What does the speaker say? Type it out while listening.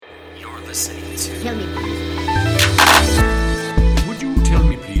listening to Tell me, please. Would you tell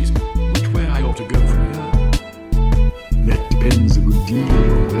me, please, which way I ought to go from here? That depends a good deal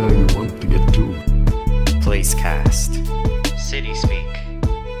on where you want to get to. Placecast. City Speak.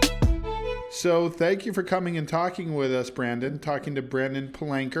 So thank you for coming and talking with us, Brandon. Talking to Brandon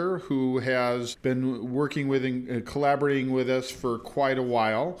Palanker, who has been working with and collaborating with us for quite a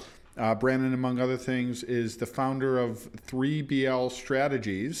while. Brandon, among other things, is the founder of 3BL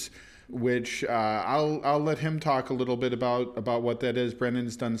Strategies, which I'll let him talk a little bit about what that is.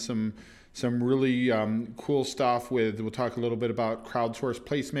 Brandon's done some really cool stuff we'll talk a little bit about crowdsourced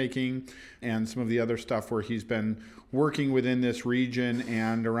placemaking and some of the other stuff where he's been working within this region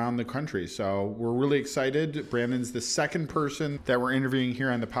and around the country. So we're really excited. Brandon's the second person that we're interviewing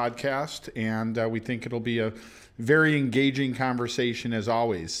here on the podcast, and we think it'll be a very engaging conversation as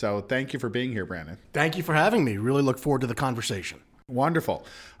always. So thank you for being here, Brandon. Thank you for having me. Really look forward to the conversation. Wonderful.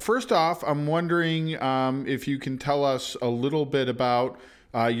 First off, I'm wondering if you can tell us a little bit about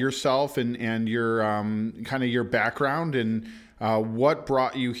yourself and your kind of your background and what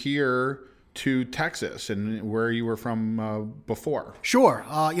brought you here to Texas and where you were from before. Sure.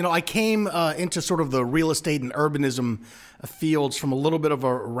 I came into sort of the real estate and urbanism fields from a little bit of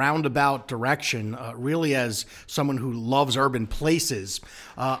a roundabout direction, really as someone who loves urban places.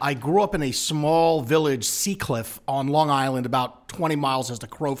 I grew up in a small village, Seacliff, on Long Island, about 20 miles as the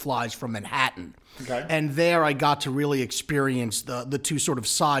crow flies from Manhattan. Okay. And there I got to really experience the two sort of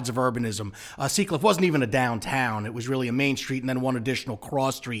sides of urbanism. Seacliff wasn't even a downtown. It was really a main street and then one additional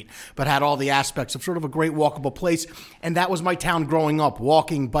cross street, but had all the aspects of sort of a great walkable place. And that was my town growing up,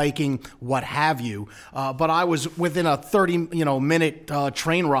 walking, biking, what have you. But I was within a 30-minute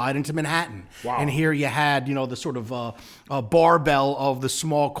train ride into Manhattan. Wow. And here you had, the sort of barbell of the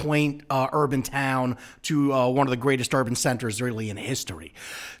small, quaint urban town to one of the greatest urban centers really in history.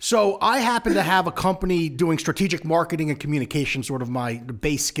 So I happen to have a company doing strategic marketing and communication, sort of my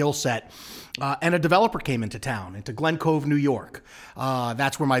base skill set. And a developer came into town, into Glen Cove, New York.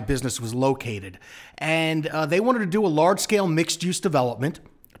 That's where my business was located. And they wanted to do a large-scale mixed-use development,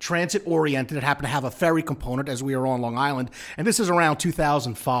 transit-oriented. It happened to have a ferry component as we are on Long Island. And this is around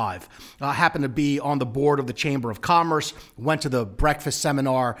 2005. I happened to be on the board of the Chamber of Commerce, went to the breakfast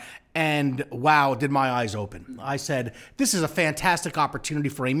seminar, and wow, did my eyes open. I said, this is a fantastic opportunity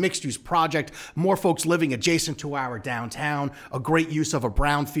for a mixed-use project, more folks living adjacent to our downtown, a great use of a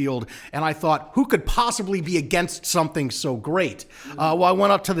brownfield. And I thought, who could possibly be against something so great? Well, I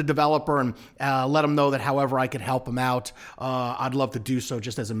went up to the developer and let him know that however I could help him out, I'd love to do so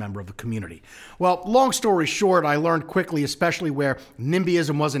just as a member of the community. Well, long story short, I learned quickly, especially where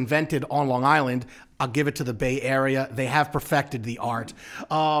NIMBYism was invented on Long Island. I'll give it to the Bay Area. They have perfected the art.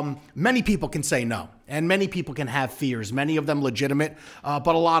 Many people can say no, and many people can have fears, many of them legitimate, but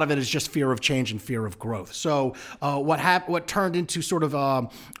a lot of it is just fear of change and fear of growth. So what turned into sort of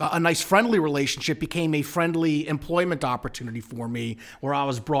a nice friendly relationship became a friendly employment opportunity for me, where I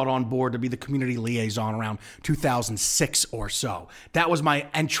was brought on board to be the community liaison around 2006 or so. That was my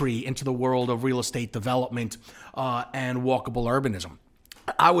entry into the world of real estate development and walkable urbanism.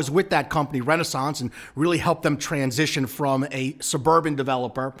 I was with that company, Renaissance, and really helped them transition from a suburban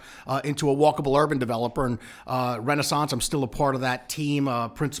developer into a walkable urban developer. And Renaissance, I'm still a part of that team,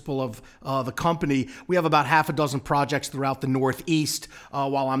 principal of the company. We have about half a dozen projects throughout the Northeast.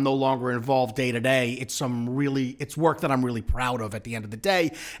 While I'm no longer involved day to day, it's work that I'm really proud of at the end of the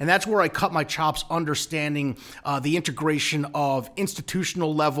day. And that's where I cut my chops understanding the integration of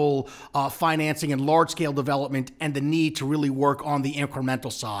institutional level financing and large scale development, and the need to really work on the incremental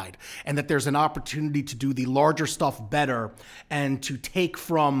side, and that there's an opportunity to do the larger stuff better and to take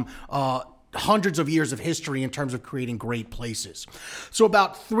from hundreds of years of history in terms of creating great places. So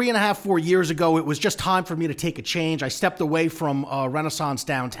about 4 years ago, it was just time for me to take a change. I stepped away from Renaissance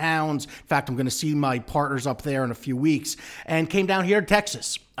downtowns. In fact, I'm going to see my partners up there in a few weeks, and came down here to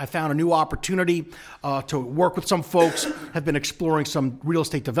Texas. I found a new opportunity to work with some folks, have been exploring some real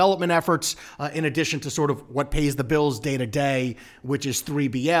estate development efforts, in addition to sort of what pays the bills day to day, which is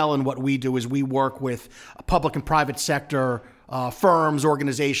 3BL. And what we do is we work with public and private sector firms,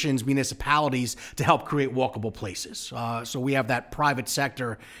 organizations, municipalities to help create walkable places. So we have that private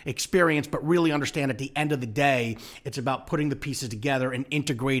sector experience, but really understand at the end of the day, it's about putting the pieces together and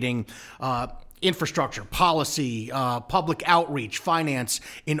integrating infrastructure, policy, public outreach, finance,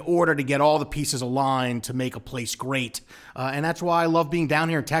 in order to get all the pieces aligned to make a place great. And that's why I love being down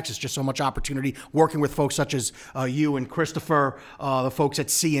here in Texas. Just so much opportunity, working with folks such as you and Christopher, the folks at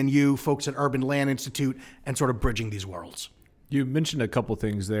CNU, folks at Urban Land Institute, and sort of bridging these worlds. You mentioned a couple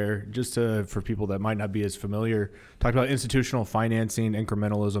things there, just for people that might not be as familiar. Talked about institutional financing,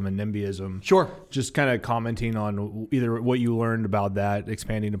 incrementalism, and NIMBYism. Sure. Just kind of commenting on either what you learned about that,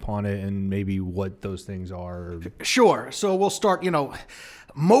 expanding upon it, and maybe what those things are. Sure. So we'll start,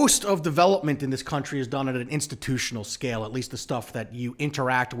 most of development in this country is done at an institutional scale, at least the stuff that you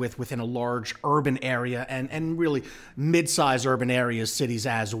interact with within a large urban area and really mid-sized urban areas, cities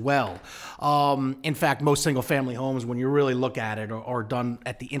as well. In fact, most single-family homes, when you really look at it, are done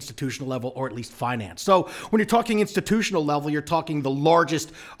at the institutional level or at least financed. So when you're talking institutional level, you're talking the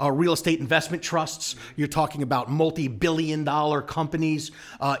largest real estate investment trusts. You're talking about multi-billion-dollar companies,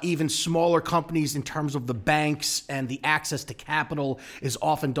 even smaller companies in terms of the banks, and the access to capital is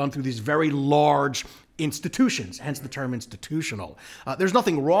often done through these very large institutions, hence the term institutional. There's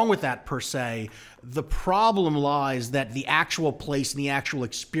nothing wrong with that per se. The problem lies that the actual place and the actual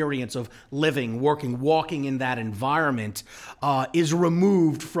experience of living, working, walking in that environment is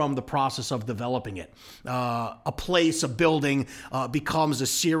removed from the process of developing it. A place, a building becomes a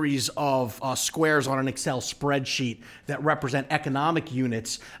series of squares on an Excel spreadsheet that represent economic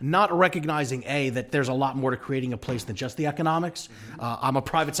units, not recognizing, that there's a lot more to creating a place than just the economics. I'm a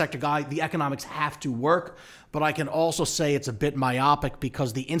private sector guy. The economics have to work. But I can also say it's a bit myopic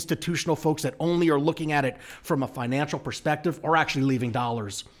because the institutional folks that only are looking at it from a financial perspective are actually leaving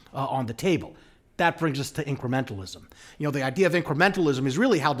dollars on the table. That brings us to incrementalism. The idea of incrementalism is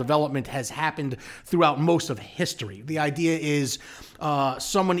really how development has happened throughout most of history. The idea is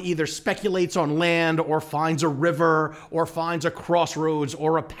someone either speculates on land or finds a river or finds a crossroads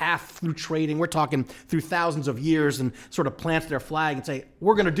or a path through trading. We're talking through thousands of years, and sort of plants their flag and say,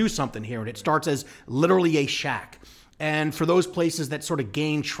 we're going to do something here. And it starts as literally a shack. And for those places that sort of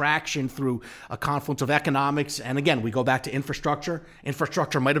gain traction through a confluence of economics, and again, we go back to infrastructure.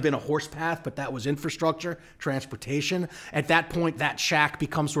 Infrastructure might have been a horse path, but that was infrastructure, transportation. At that point, that shack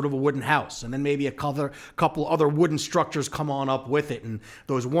becomes sort of a wooden house. And then maybe a couple other wooden structures come on up with it. And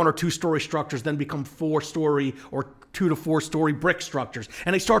those 1 or 2 story structures then become 4-story or 2 to 4 story brick structures,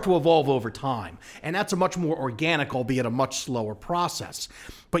 and they start to evolve over time. And that's a much more organic, albeit a much slower process.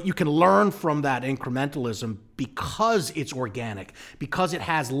 But you can learn from that incrementalism because it's organic, because it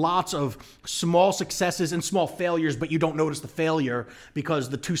has lots of small successes and small failures, but you don't notice the failure because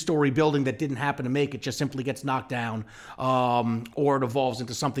the 2-story building that didn't happen to make it just simply gets knocked down, or it evolves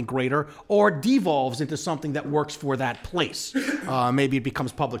into something greater, or devolves into something that works for that place. Maybe it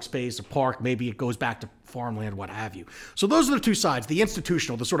becomes public space, a park, maybe it goes back to farmland, what have you. So those are the two sides, the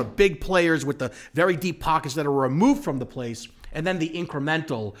institutional, the sort of big players with the very deep pockets that are removed from the place, and then the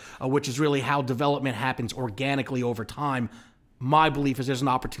incremental, which is really how development happens organically over time. My belief is there's an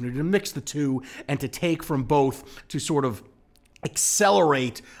opportunity to mix the two and to take from both to sort of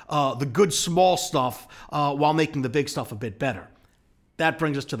accelerate the good small stuff while making the big stuff a bit better. That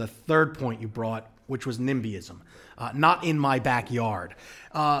brings us to the third point you brought, which was NIMBYism. Not in my backyard.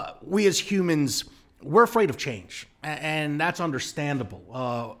 We as humans, we're afraid of change, and that's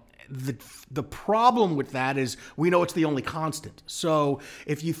understandable. The problem with that is we know it's the only constant. So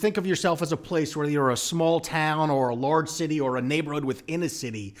if you think of yourself as a place where you're a small town or a large city or a neighborhood within a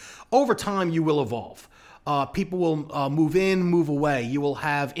city, over time you will evolve. People will move in, move away. You will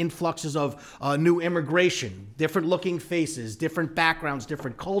have influxes of new immigration, different looking faces, different backgrounds,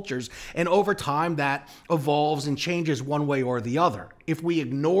 different cultures. And over time, that evolves and changes one way or the other. If we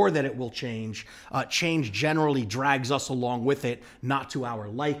ignore that it will change, change generally drags us along with it, not to our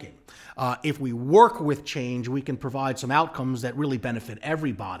liking. If we work with change, we can provide some outcomes that really benefit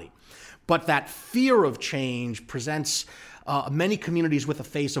everybody. But that fear of change presents many communities with a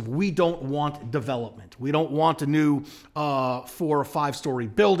face of, we don't want development. We don't want a new 4 or 5 story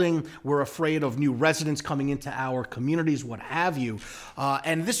building. We're afraid of new residents coming into our communities, what have you.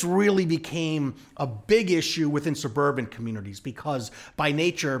 And this really became a big issue within suburban communities because by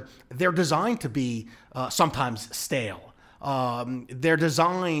nature, they're designed to be sometimes stale. They're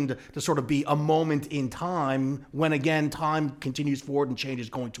designed to sort of be a moment in time when, again, time continues forward and change is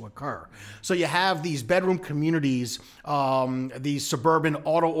going to occur. So you have these bedroom communities, these suburban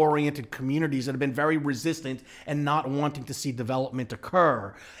auto-oriented communities that have been very resistant and not wanting to see development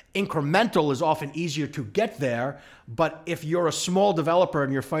occur. Incremental is often easier to get there, but if you're a small developer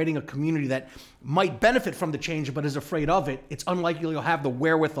and you're fighting a community that might benefit from the change but is afraid of it, it's unlikely you'll have the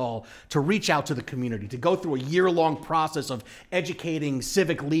wherewithal to reach out to the community, to go through a year-long process of educating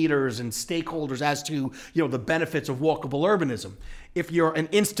civic leaders and stakeholders as to, the benefits of walkable urbanism. If you're an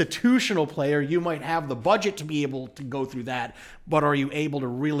institutional player, you might have the budget to be able to go through that, but are you able to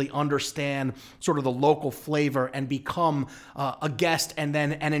really understand sort of the local flavor and become a guest and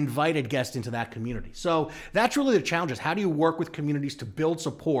then an invited guest into that community? So that's really the challenge, is how do you work with communities to build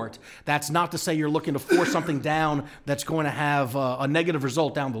support? That's not to say you're looking to force something down that's going to have a negative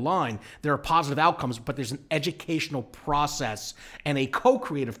result down the line. There are positive outcomes, but there's an educational process and a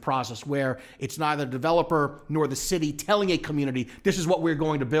co-creative process where it's neither the developer nor the city telling a community, this is what we're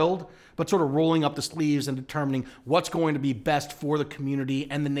going to build, but sort of rolling up the sleeves and determining what's going to be best for the community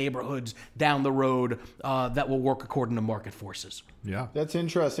and the neighborhoods down the road that will work according to market forces. Yeah. That's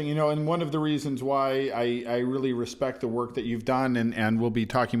interesting. And one of the reasons why I really respect the work that you've done, and we'll be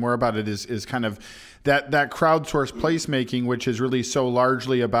talking more about it, is kind of that crowdsourced placemaking, which is really so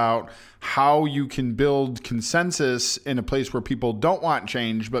largely about how you can build consensus in a place where people don't want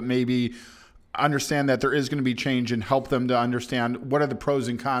change, but maybe understand that there is going to be change, and help them to understand what are the pros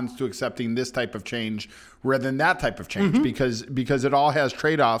and cons to accepting this type of change rather than that type of change, because it all has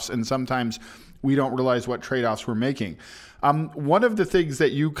trade-offs, and sometimes we don't realize what trade-offs we're making. One of the things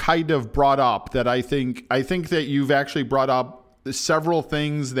that you kind of brought up that I think that you've actually brought up several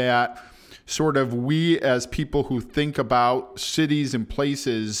things that sort of we as people who think about cities and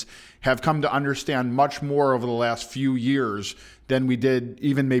places have come to understand much more over the last few years than we did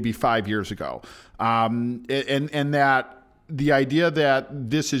even maybe 5 years ago. And that the idea that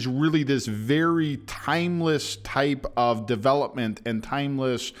this is really this very timeless type of development and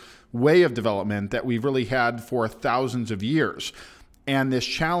timeless way of development that we've really had for thousands of years. And this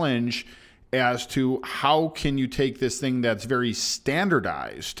challenge as to how can you take this thing that's very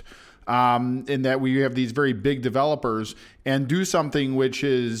standardized, in that we have these very big developers, and do something which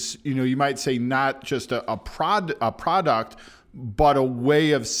is, you might say not just a product, but a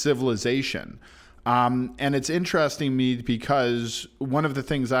way of civilization. And it's interesting to me because one of the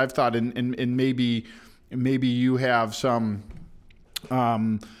things I've thought, and maybe you have some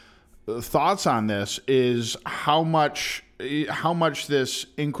thoughts on this, is how much this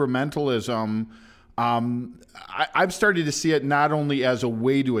incrementalism, I've started to see it not only as a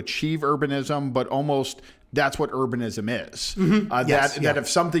way to achieve urbanism, but almost that's what urbanism is. That if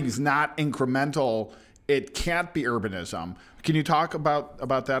something's not incremental, it can't be urbanism. Can you talk about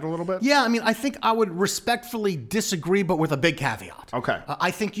that a little bit? Yeah, I think I would respectfully disagree, but with a big caveat. Okay. I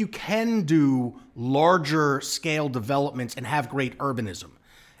think you can do larger scale developments and have great urbanism.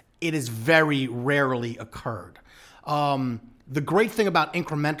 It has very rarely occurred. The great thing about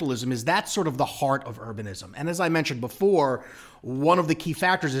incrementalism is that's sort of the heart of urbanism. And as I mentioned before, one of the key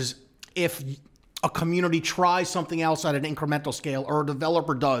factors is if a community tries something else at an incremental scale, or a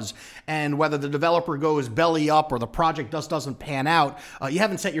developer does, and whether the developer goes belly up or the project doesn't pan out, you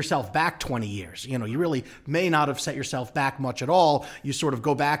haven't set yourself back 20 years. You really may not have set yourself back much at all. You sort of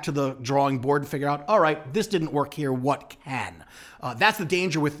go back to the drawing board and figure out, all right, this didn't work here, what can? That's the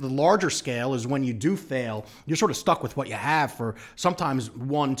danger with the larger scale, is when you do fail, you're sort of stuck with what you have for sometimes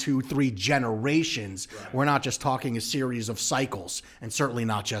 1, 2, 3 generations. Right. We're not just talking a series of cycles, and certainly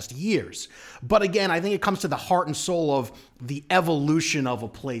not just years. But again, I think it comes to the heart and soul of the evolution of a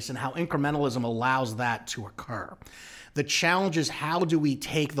place and how incrementalism allows that to occur. The challenge is, how do we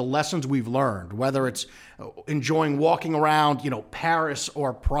take the lessons we've learned, whether it's enjoying walking around, Paris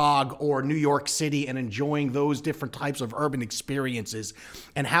or Prague or New York City, and enjoying those different types of urban experiences,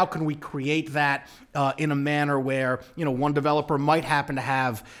 and how can we create that in a manner where, one developer might happen to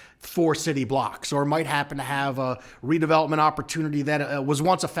have 4 city blocks, or might happen to have a redevelopment opportunity that was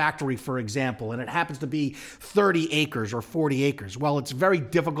once a factory, for example, and it happens to be 30 acres or 40 acres. Well, it's very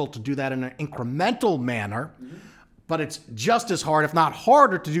difficult to do that in an incremental manner. Mm-hmm. But it's just as hard, if not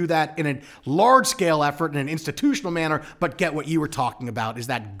harder, to do that in a large-scale effort in an institutional manner, but get what you were talking about, is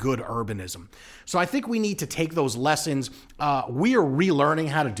that good urbanism. So I think we need to take those lessons. We are relearning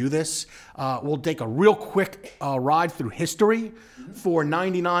how to do this. We'll take a real quick ride through history. For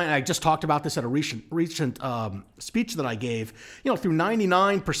 99, I just talked about this at a recent speech that I gave, through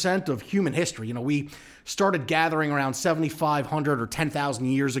 99% of human history, we started gathering around 7,500 or 10,000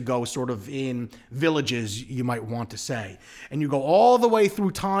 years ago, sort of in villages, you might want to say. And you go all the way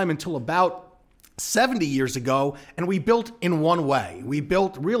through time until about 70 years ago, and we built in one way. We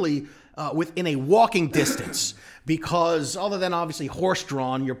built really within a walking distance. because other than obviously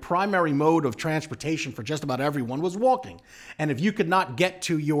horse-drawn, your primary mode of transportation for just about everyone was walking. And if you could not get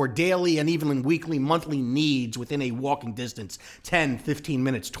to your daily and even weekly, monthly needs within a walking distance, 10, 15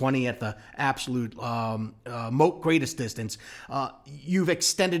 minutes, 20 at the absolute greatest distance, you've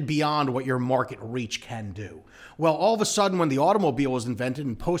extended beyond what your market reach can do. Well, all of a sudden, when the automobile was invented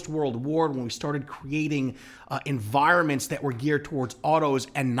in post-World War, when we started creating environments that were geared towards autos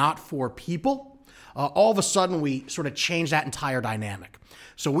and not for people, all of a sudden we sort of changed that entire dynamic.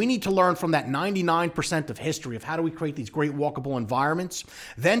 So we need to learn from that 99% of history of how do we create these great walkable environments,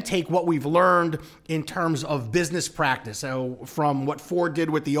 then take what we've learned in terms of business practice. So from what Ford did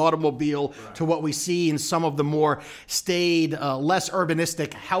with the automobile to what we see in some of the more staid, less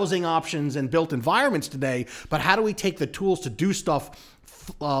urbanistic housing options and built environments today. But how do we take the tools to do stuff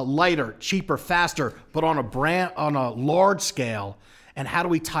lighter, cheaper, faster, but on a large scale? And how do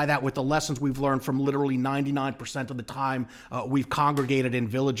we tie that with the lessons we've learned from literally 99% of the time we've congregated in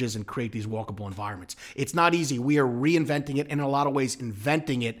villages and create these walkable environments? It's not easy. We are reinventing it, and in a lot of ways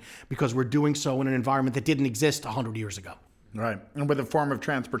inventing it, because we're doing so in an environment that didn't exist 100 years ago. Right. And with a form of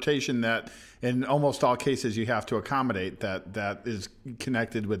transportation that in almost all cases you have to accommodate that is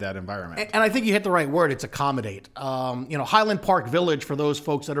connected with that environment. And I think you hit the right word. It's accommodate. Highland Park Village, for those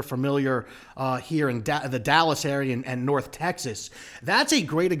folks that are familiar here in the Dallas area and North Texas, that's a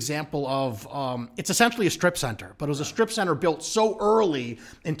great example of, it's essentially a strip center, but it was a strip center built so early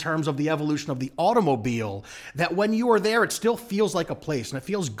in terms of the evolution of the automobile that when you are there, it still feels like a place, and it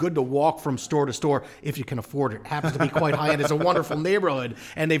feels good to walk from store to store if you can afford it. It happens to be quite high-end. It's a wonderful neighborhood,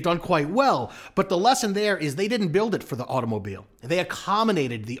 and they've done quite well. But the lesson there is they didn't build it for the automobile. They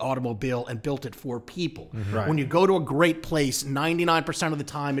accommodated the automobile and built it for people. Mm-hmm. Right. When you go to a great place, 99% of the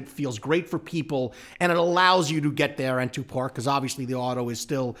time it feels great for people, and it allows you to get there and to park, because obviously the auto is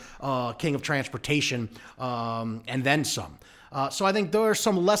still king of transportation, and then some. So I think there are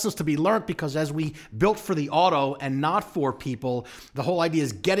some lessons to be learned, because as we built for the auto and not for people, the whole idea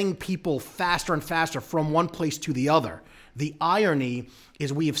is getting people faster and faster from one place to the other. The irony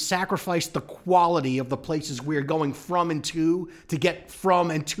is we have sacrificed the quality of the places we're going from and to get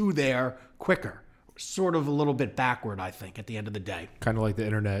from and to there quicker. Sort of a little bit backward, I think, at the end of the day. Kind of like the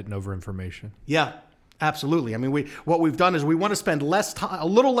internet and over information. Yeah, absolutely. I mean, what we've done is we want to spend a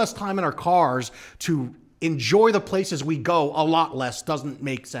little less time in our cars to enjoy the places we go a lot less. Doesn't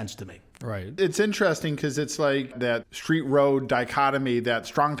make sense to me. Right. It's interesting because it's like that street road dichotomy that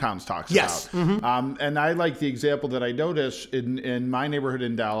Strong Towns talks yes. about. Mm-hmm. And I like the example that I noticed in my neighborhood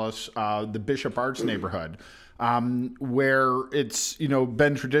in Dallas, the Bishop Arts neighborhood, where it's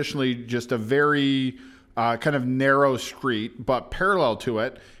been traditionally just a very kind of narrow street, but parallel to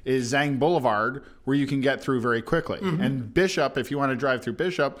it is Zhang Boulevard, where you can get through very quickly. Mm-hmm. And Bishop, if you want to drive through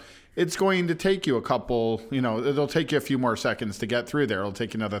Bishop, it's going to take you it'll take you a few more seconds to get through there. It'll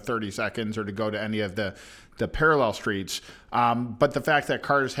take you another 30 seconds or to go to any of the parallel streets. But the fact that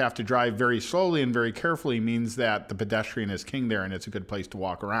cars have to drive very slowly and very carefully means that the pedestrian is king there, and it's a good place to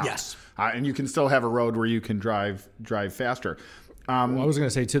walk around. Yes. And you can still have a road where you can drive faster. Well, I was going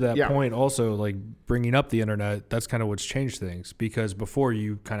to say to that point also, like bringing up the internet, that's kind of what's changed things, because before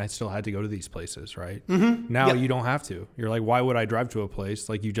you kind of still had to go to these places, right? Mm-hmm. Now you don't have to. You're like, why would I drive to a place,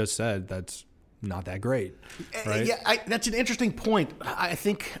 like you just said, that's not that great, right? Yeah, that's an interesting point. I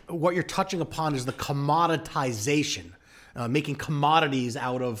think what you're touching upon is the commoditization, making commodities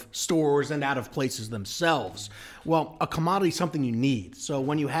out of stores and out of places themselves. Well, a commodity is something you need. So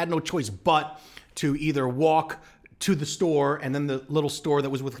when you had no choice but to either walk to the store, and then the little store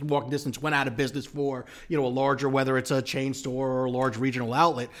that was within walking distance went out of business for, a larger, whether it's a chain store or a large regional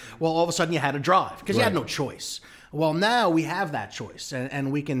outlet, well, all of a sudden you had to drive because you had no choice. Well, now we have that choice,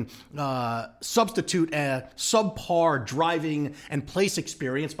 and we can substitute a subpar driving and place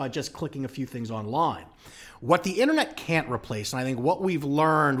experience by just clicking a few things online. What the internet can't replace, and I think what we've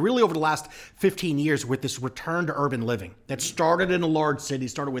learned really over the last 15 years with this return to urban living that started in a large city,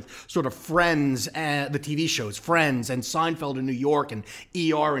 started with sort of Friends, the TV shows, Friends and Seinfeld in New York and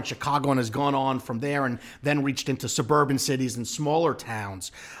ER in Chicago, and has gone on from there and then reached into suburban cities and smaller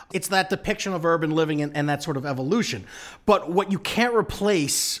towns. It's that depiction of urban living and that sort of evolution. But what you can't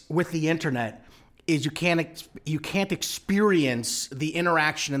replace with the internet is you can't experience the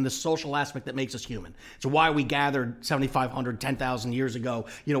interaction and the social aspect that makes us human. It's why we gathered 7,500, 10,000 years ago,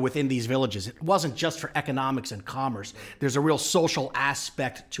 within these villages. It wasn't just for economics and commerce. There's a real social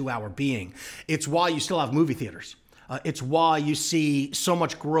aspect to our being. It's why you still have movie theaters. It's why you see so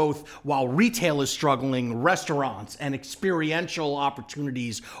much growth while retail is struggling. Restaurants and experiential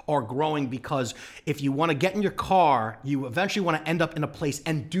opportunities are growing, because if you want to get in your car, you eventually want to end up in a place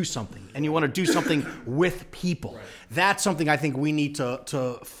and do something, and you want to do something with people. Right. That's something I think we need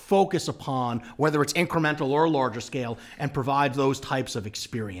to focus upon, whether it's incremental or larger scale, and provide those types of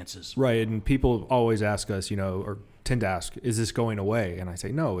experiences. Right, and people always ask us, or tend to ask, is this going away? And I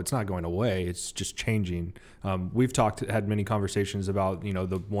say, no, it's not going away. It's just changing. We've had many conversations about,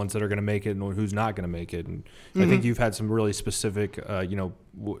 the ones that are going to make it and who's not going to make it. And I think you've had some really specific,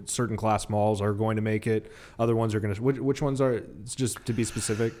 certain class malls are going to make it. Other ones are going to, which ones are, just to be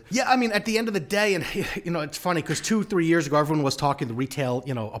specific? Yeah, I mean, at the end of the day, and, it's funny because 2-3 years ago, everyone was talking the retail,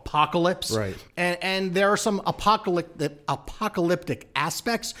 apocalypse. Right. And there are some apocalyptic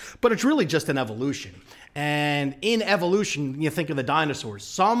aspects, but it's really just an evolution. And in evolution, you think of the dinosaurs.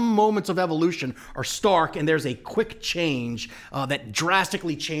 Some moments of evolution are stark, and there's a quick change that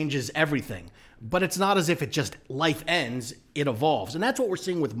drastically changes everything. But it's not as if it just life ends, it evolves. And that's what we're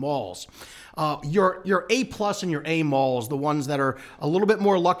seeing with malls. Your A plus and your A malls, the ones that are a little bit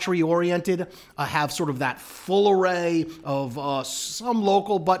more luxury oriented, have sort of that full array of some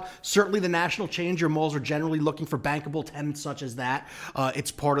local, but certainly the national chains. Your malls are generally looking for bankable tenants such as that. It's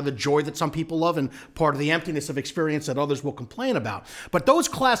part of the joy that some people love and part of the emptiness of experience that others will complain about. But those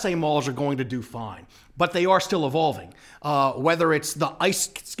Class A malls are going to do fine. But they are still evolving. Whether it's the ice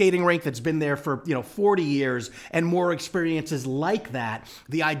skating rink that's been there for 40 years and more experiences like that,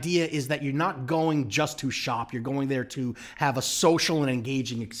 the idea is that you're not going just to shop. You're going there to have a social and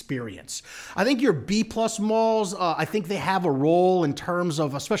engaging experience. I think your B plus malls, I think they have a role in terms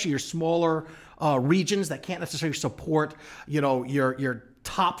of, especially your smaller regions that can't necessarily support, your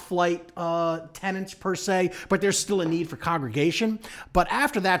top flight tenants per se, but there's still a need for congregation. But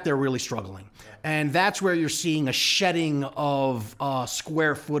after that, they're really struggling. And that's where you're seeing a shedding of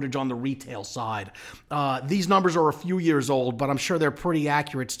square footage on the retail side. These numbers are a few years old, but I'm sure they're pretty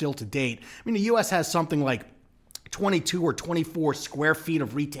accurate still to date. I mean, the U.S. has something like 22 or 24 square feet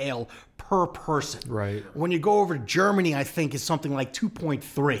of retail per person. Right. When you go over to Germany, I think is something like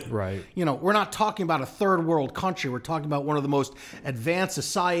 2.3. Right. We're not talking about a third world country. We're talking about one of the most advanced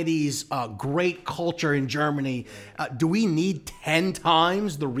societies, great culture in Germany. Do we need 10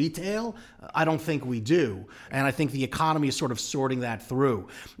 times the retail? I don't think we do. And I think the economy is sort of sorting that through.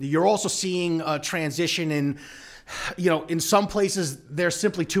 You're also seeing a transition in some places, there's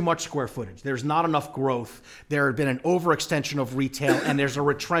simply too much square footage. There's not enough growth. There had been an overextension of retail, and there's a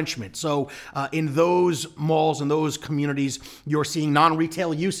retrenchment. So in those malls and those communities, you're seeing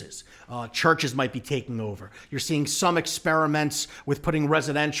non-retail uses. Churches might be taking over. You're seeing some experiments with putting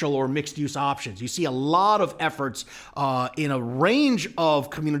residential or mixed-use options. You see a lot of efforts in a range of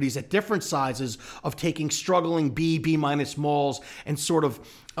communities at different sizes of taking struggling B-minus malls and sort of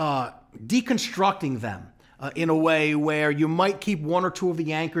deconstructing them. In a way where you might keep one or two of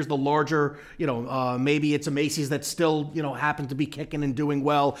the anchors, the larger, maybe it's a Macy's that still, happen to be kicking and doing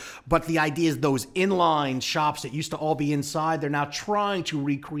well. But the idea is those inline shops that used to all be inside, they're now trying to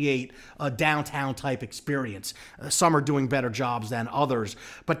recreate a downtown type experience. Some are doing better jobs than others,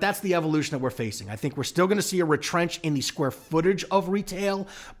 but that's the evolution that we're facing. I think we're still going to see a retrench in the square footage of retail,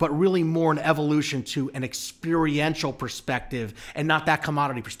 but really more an evolution to an experiential perspective and not that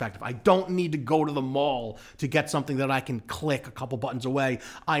commodity perspective. I don't need to go to the mall to get something that I can click a couple buttons away.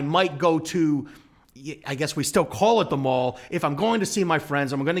 I might go to, I guess we still call it the mall, if I'm going to see my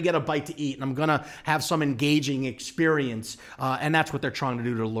friends, I'm going to get a bite to eat, and I'm going to have some engaging experience, and that's what they're trying to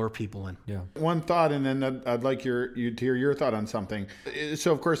do to lure people in. Yeah. One thought, and then I'd like you to hear your thought on something.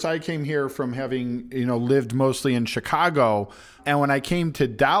 So, of course, I came here from having, lived mostly in Chicago, and when I came to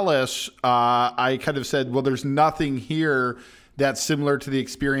Dallas, I kind of said, well, there's nothing here that's similar to the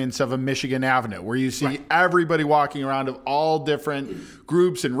experience of a Michigan Avenue, where you see everybody walking around of all different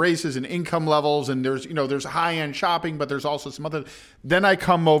groups and races and income levels, and there's high-end shopping, but there's also some other. Then I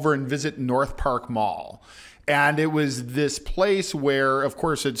come over and visit North Park Mall, and it was this place where, of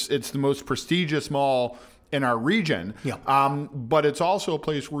course, it's the most prestigious mall in our region. Yeah. But it's also a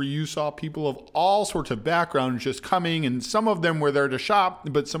place where you saw people of all sorts of backgrounds just coming, and some of them were there to shop,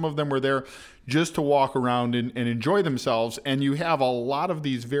 but some of them were there just to walk around and enjoy themselves. And you have a lot of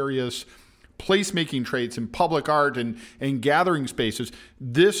these various placemaking traits and public art and gathering spaces.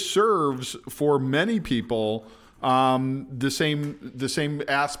 This serves for many people the same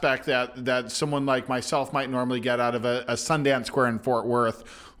aspect that someone like myself might normally get out of a Sundance Square in Fort Worth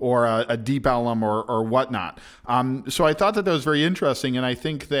or a Deep Ellum or whatnot. So I thought that was very interesting, and I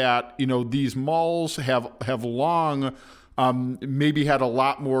think that these malls have long maybe had a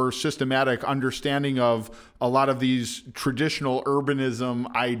lot more systematic understanding of a lot of these traditional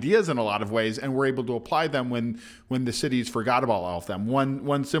urbanism ideas in a lot of ways, and were able to apply them when the cities forgot about all of them.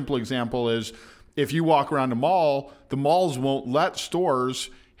 One simple example is if you walk around a mall, the malls won't let stores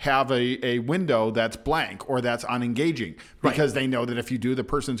have a window that's blank or that's unengaging because they know that if you do, the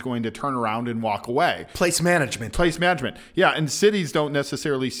person's going to turn around and walk away. Place management. Yeah, and cities don't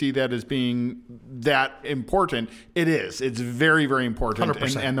necessarily see that as being that important. It is. It's very, very important.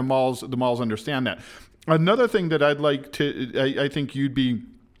 100%. And the malls understand that. Another thing that I'd like to, I think you'd be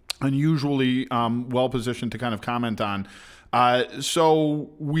unusually well positioned to kind of comment on.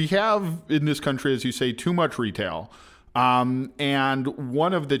 So we have in this country, as you say, too much retail. And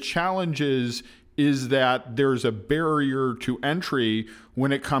one of the challenges is that there's a barrier to entry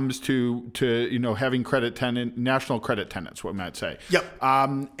when it comes to having national credit tenants, what we might say. Yep.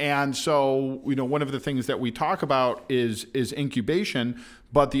 And so one of the things that we talk about is incubation,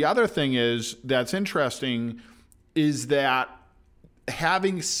 but the other thing that's interesting is that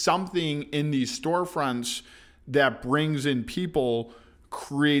having something in these storefronts that brings in people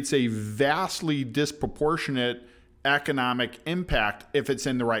creates a vastly disproportionate economic impact if it's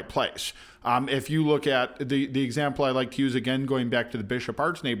in the right place. If you look at the example I like to use, again, going back to the Bishop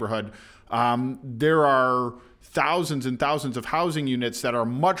Arts neighborhood, there are thousands and thousands of housing units that are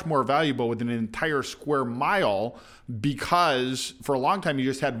much more valuable within an entire square mile because for a long time you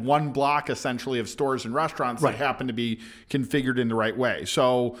just had one block essentially of stores and restaurants that happened to be configured in the right way.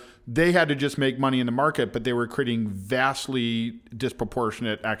 So they had to just make money in the market, but they were creating vastly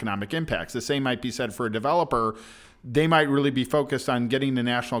disproportionate economic impacts. The same might be said for a developer. They might really be focused on getting the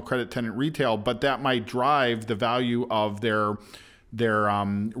national credit tenant retail, but that might drive the value of their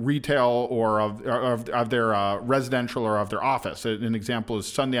retail or of their residential or of their office. An example is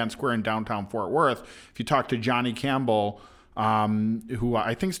Sundance Square in downtown Fort Worth. If you talk to Johnny Campbell, who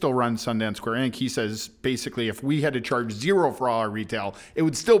I think still runs Sundance Square Inc., he says basically if we had to charge $0 for all our retail, it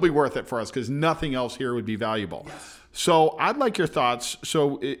would still be worth it for us because nothing else here would be valuable. Yes. So I'd like your thoughts.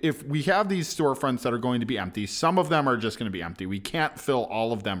 So if we have these storefronts that are going to be empty, some of them are just going to be empty. We can't fill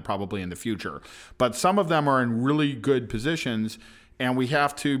all of them probably in the future, but some of them are in really good positions. And we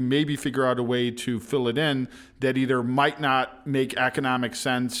have to maybe figure out a way to fill it in that either might not make economic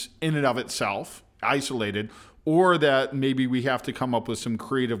sense in and of itself, isolated, or that maybe we have to come up with some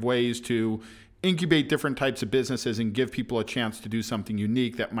creative ways to incubate different types of businesses and give people a chance to do something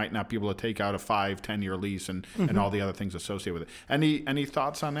unique that might not be able to take out a 5-10 year lease and all the other things associated with it. Any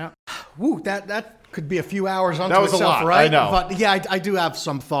thoughts on that? Woo, that could be a few hours unto that was itself, a lot, right? I know. But yeah, I do have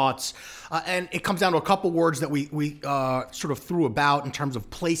some thoughts. And it comes down to a couple words that we sort of threw about in terms of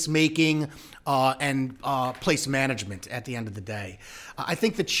placemaking and place management at the end of the day. I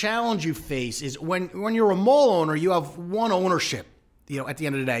think the challenge you face is when you're a mall owner, you have one ownership, at the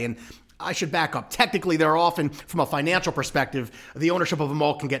end of the day. And I should back up. Technically, they're often, from a financial perspective, the ownership of a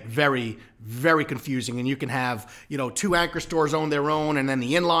mall can get very, very confusing. And you can have, 2 anchor stores own their own, and then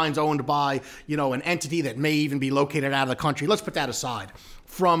the inline's owned by, an entity that may even be located out of the country. Let's put that aside.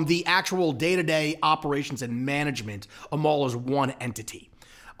 From the actual day-to-day operations and management, a mall is one entity.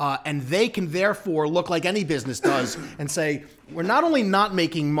 And they can therefore look like any business does and say, we're not only not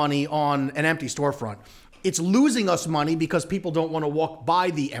making money on an empty storefront, it's losing us money because people don't want to walk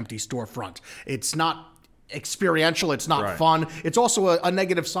by the empty storefront. It's not experiential. It's not fun. It's also a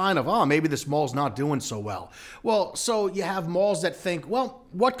negative sign of, maybe this mall's not doing so well. Well, so you have malls that think, well,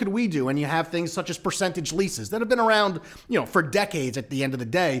 what could we do? And you have things such as percentage leases that have been around, for decades at the end of the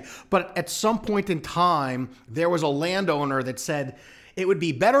day. But at some point in time, there was a landowner that said, it would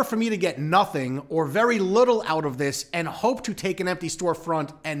be better for me to get nothing or very little out of this and hope to take an empty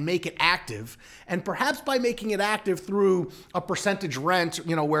storefront and make it active. And perhaps by making it active through a percentage rent,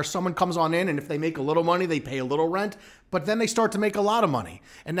 where someone comes on in and if they make a little money, they pay a little rent, but then they start to make a lot of money.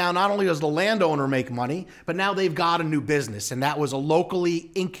 And now not only does the landowner make money, but now they've got a new business. And that was a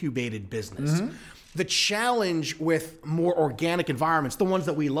locally incubated business. Mm-hmm. The challenge with more organic environments, the ones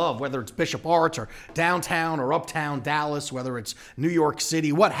that we love, whether it's Bishop Arts or downtown or uptown Dallas, whether it's New York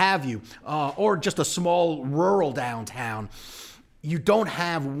City, what have you, or just a small rural downtown, you don't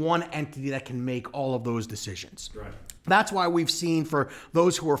have one entity that can make all of those decisions. Right. That's why we've seen, for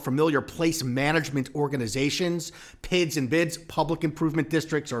those who are familiar, place management organizations, PIDs and BIDs, public improvement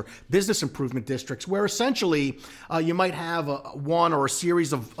districts or business improvement districts, where essentially you might have one or a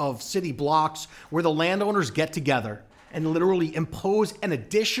series of city blocks where the landowners get together and literally impose an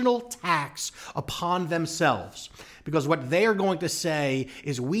additional tax upon themselves. because what they are going to say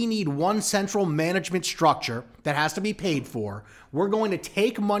is we need one central management structure that has to be paid for. We're going to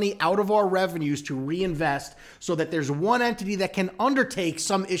take money out of our revenues to reinvest so that there's one entity that can undertake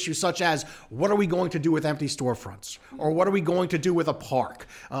some issues such as what are we going to do with empty storefronts, or what are we going to do with a park?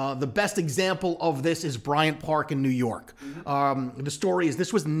 The best example of this is Bryant Park in New York. The story is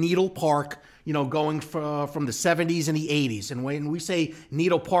this was Needle Park, going from the 70s and the 80s. And when we say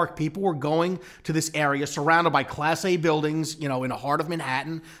Needle Park, people were going to this area surrounded by Class A buildings, in the heart of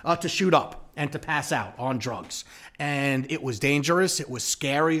Manhattan, to shoot up and to pass out on drugs. And it was dangerous, it was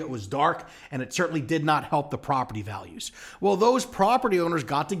scary, it was dark, and it certainly did not help the property values. Well, those property owners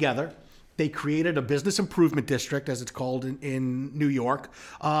got together. They created a business improvement district, as it's called in New York,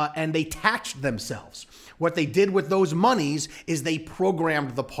 and they taxed themselves. What they did with those monies is they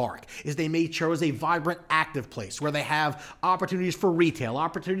programmed the park, is they made sure it was a vibrant, active place where they have opportunities for retail,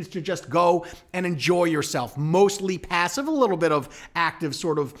 opportunities to just go and enjoy yourself, mostly passive, a little bit of active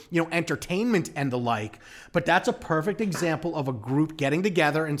sort of, entertainment and the like. But that's a perfect example of a group getting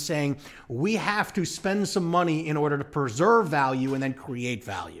together and saying, we have to spend some money in order to preserve value and then create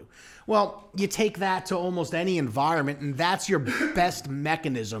value. Well, you take that to almost any environment, and that's your best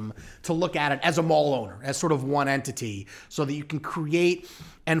mechanism to look at it as a mall owner, as sort of one entity, so that you can create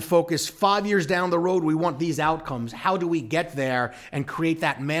and focus 5 years down the road. We want these outcomes. How do we get there and create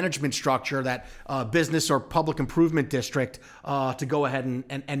that management structure, that business or public improvement district to go ahead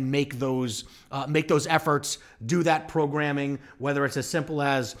and make those efforts, do that programming, whether it's as simple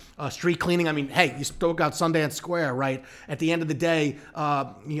as street cleaning. I mean, hey, you still got Sundance Square, right? At the end of the day,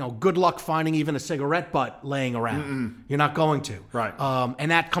 good luck finding even a cigarette butt laying around. You're not going to. Right. And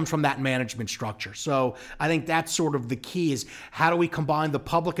that comes from that management structure. So I think that's sort of the key, is how do we combine the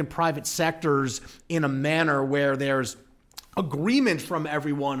public and private sectors in a manner where there's agreement from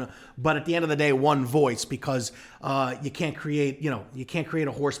everyone, but at the end of the day, one voice, because you can't create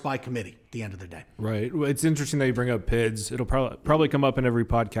a horse by committee at the end of the day. Right. Well, it's interesting that you bring up PIDs. It'll probably come up in every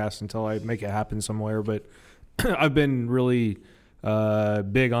podcast until I make it happen somewhere, but I've been really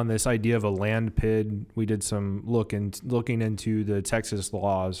big on this idea of a land PID. We did some looking into the Texas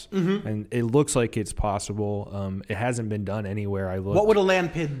laws, and it looks like it's possible. It hasn't been done anywhere I looked. What would a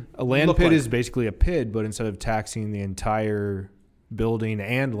land PID A land look PID like? is basically a PID, but instead of taxing the entire building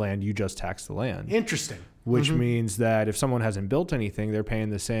and land, you just tax the land. Interesting. Which means that if someone hasn't built anything, they're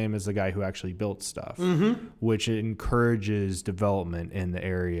paying the same as the guy who actually built stuff, which encourages development in the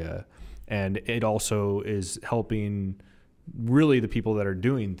area. And it also is helping really the people that are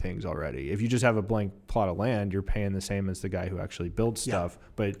doing things already. If you just have a blank plot of land, you're paying the same as the guy who actually built stuff.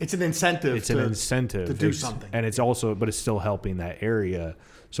 But it's an incentive. To do something. And it's also, but it's still helping that area.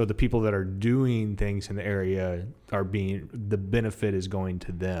 So the people that are doing things in the area the benefit is going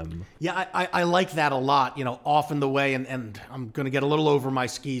to them. Yeah, I like that a lot. Often the way, and I'm going to get a little over my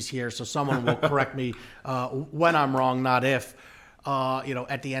skis here, so someone will correct me when I'm wrong, not if.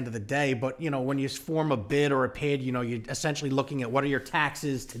 At the end of the day. But, when you form a bid or a PID, you're essentially looking at what are your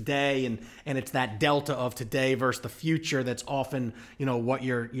taxes today, and it's that delta of today versus the future that's often, what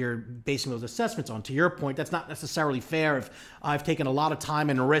you're basing those assessments on. To your point, that's not necessarily fair if I've taken a lot of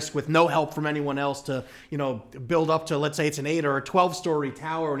time and risk with no help from anyone else to, build up to, let's say it's an 8 or a 12-story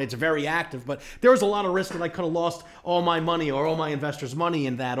tower and it's very active, but there was a lot of risk that I could have lost all my money or all my investors' money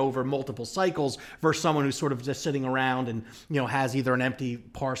in that over multiple cycles versus someone who's sort of just sitting around and, has either an empty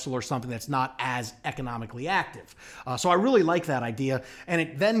parcel or something that's not as economically active. So I really like that idea. And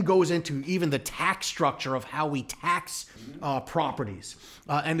it then goes into even the tax structure of how we tax properties.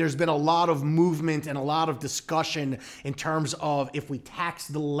 And there's been a lot of movement and a lot of discussion in terms of if we tax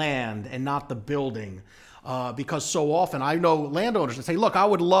the land and not the building. Because so often I know landowners that say, look, I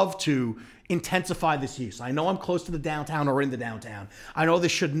would love to intensify this use. I know I'm close to the downtown or in the downtown. I know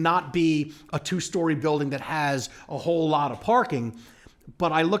this should not be a 2-story building that has a whole lot of parking,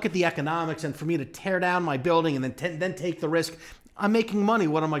 but I look at the economics, and for me to tear down my building and then take the risk, I'm making money.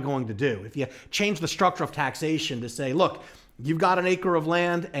 What am I going to do? If you change the structure of taxation to say, look, you've got an acre of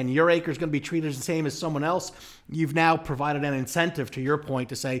land and your acre is going to be treated the same as someone else, you've now provided an incentive, to your point,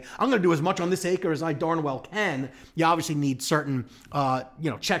 to say, I'm going to do as much on this acre as I darn well can. You obviously need certain,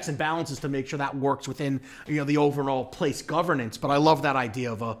 checks and balances to make sure that works within, the overall place governance. But I love that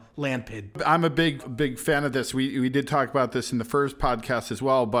idea of a land PID. I'm a big fan of this. We did talk about this in the first podcast as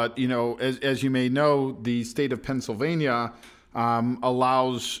well. But, as you may know, the state of Pennsylvania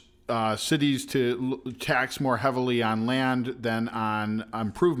allows cities to tax more heavily on land than on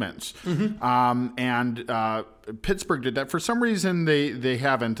improvements. And Pittsburgh did that. For some reason, they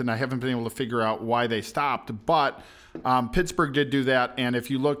haven't, and I haven't been able to figure out why they stopped. But Pittsburgh did do that. And if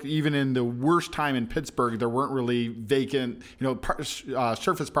you look, even in the worst time in Pittsburgh, there weren't really vacant,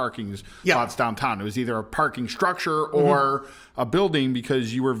 surface parking lots downtown. It was either a parking structure or a building,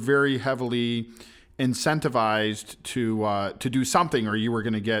 because you were very heavily incentivized to do something, or you were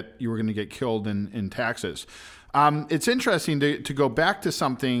going to get killed in taxes. It's interesting to go back to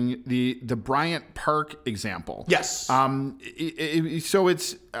something, the Bryant Park example. Yes. So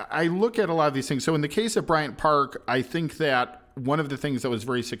I look at a lot of these things. So in the case of Bryant Park, I think that one of the things that was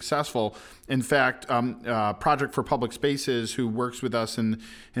very successful, in fact, Project for Public Spaces, who works with us in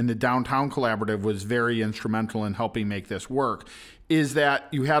the Downtown Collaborative, was very instrumental in helping make this work, is that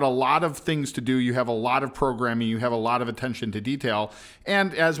you had a lot of things to do, you have a lot of programming, you have a lot of attention to detail.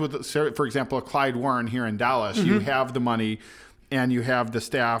 And as with, for example, Clyde Warren here in Dallas, you have the money and you have the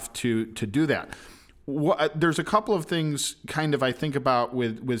staff to do that. There's a couple of things kind of I think about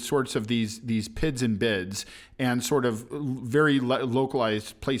with sorts of these PIDs and bids and sort of very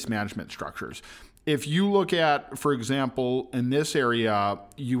localized place management structures. If you look at, for example, in this area,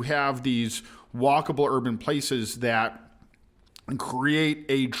 you have these walkable urban places that create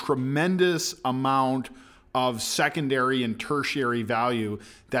a tremendous amount of secondary and tertiary value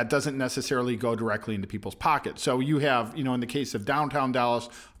that doesn't necessarily go directly into people's pockets. So you have, in the case of downtown Dallas,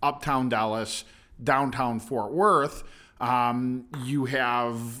 uptown Dallas, downtown Fort Worth, you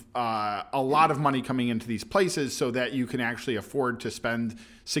have a lot of money coming into these places so that you can actually afford to spend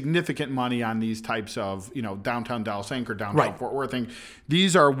significant money on these types of, downtown Dallas Anchor, downtown Fort Worth thing.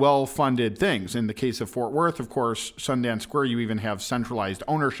 These are well-funded things. In the case of Fort Worth, of course, Sundance Square, you even have centralized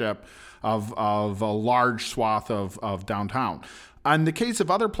ownership of a large swath of downtown. In the case of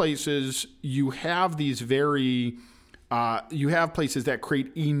other places, you have these you have places that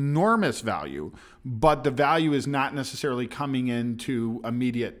create enormous value, but the value is not necessarily coming into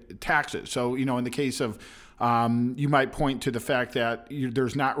immediate taxes. So, in the case of, you might point to the fact that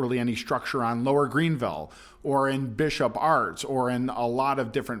there's not really any structure on Lower Greenville or in Bishop Arts or in a lot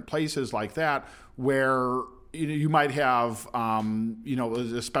of different places like that where you might have,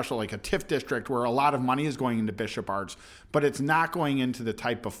 a special like a TIF district where a lot of money is going into Bishop Arts, but it's not going into the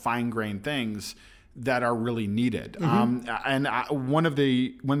type of fine-grained things that are really needed. And one of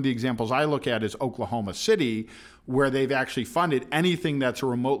the examples I look at is Oklahoma City, where they've actually funded anything that's a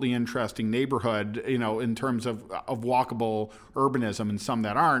remotely interesting neighborhood, in terms of walkable urbanism, and some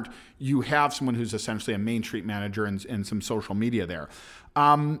that aren't. You have someone who's essentially a Main Street manager and some social media there.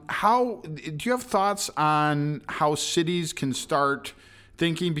 How do you have thoughts on how cities can start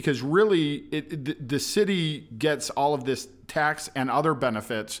thinking? Because really, the city gets all of this tax and other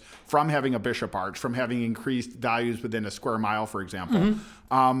benefits from having a Bishop Arch, from having increased values within a square mile, for example.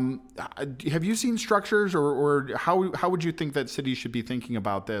 Have you seen structures, or how would you think that cities should be thinking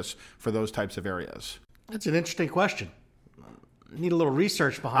about this for those types of areas? That's an interesting question. Need a little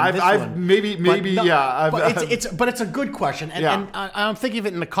research behind this one. Maybe, yeah. But it's a good question, and I'm thinking of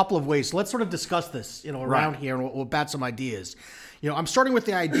it in a couple of ways. So let's sort of discuss this, around here, and we'll bat some ideas. I'm starting with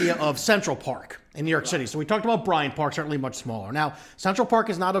the idea of Central Park in New York City. So we talked about Bryant Park, certainly much smaller. Now, Central Park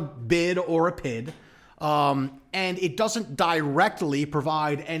is not a bid or a PID, and it doesn't directly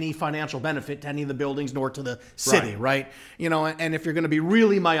provide any financial benefit to any of the buildings nor to the city, right? And if you're going to be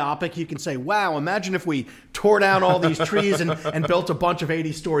really myopic, you can say, wow, imagine if we tore down all these trees and built a bunch of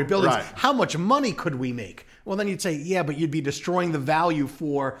 80-story buildings. Right. How much money could we make? Well, then you'd say, yeah, but you'd be destroying the value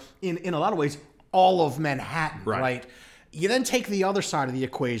for, in a lot of ways, all of Manhattan, right? You then take the other side of the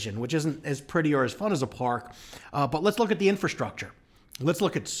equation, which isn't as pretty or as fun as a park, but let's look at the infrastructure. Let's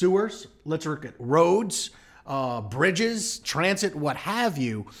look at sewers. Let's look at roads, bridges, transit, what have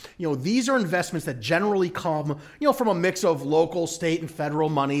you. These are investments that generally come, from a mix of local, state, and federal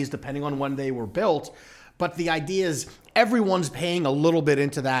monies, depending on when they were built. But the idea is everyone's paying a little bit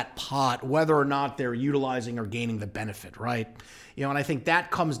into that pot, whether or not they're utilizing or gaining the benefit, right? And I think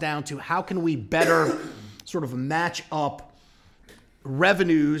that comes down to how can we better sort of match up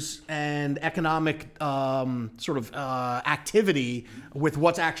revenues and economic activity with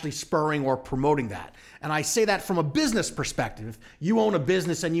what's actually spurring or promoting that. And I say that from a business perspective. If you own a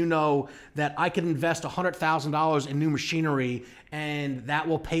business and you know that I can invest $100,000 in new machinery and that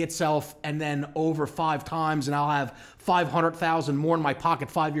will pay itself, and then over 5 times, and I'll have $500,000 more in my pocket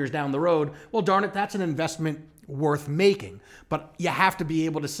 5 years down the road, well, darn it, that's an investment worth making. But you have to be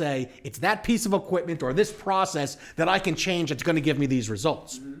able to say, it's that piece of equipment or this process that I can change that's going to give me these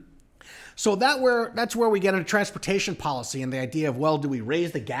results. So that's where we get into transportation policy and the idea of, well, do we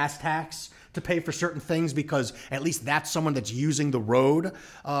raise the gas tax to pay for certain things because at least that's someone that's using the road?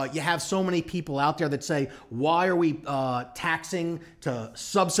 You have so many people out there that say, why are we taxing to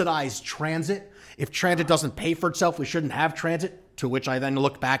subsidize transit? If transit doesn't pay for itself, we shouldn't have transit. To which I then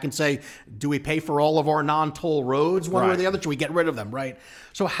look back and say, do we pay for all of our non-toll roads one way or the other? Should we get rid of them, right?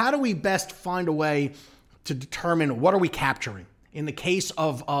 So how do we best find a way to determine what are we capturing? In the case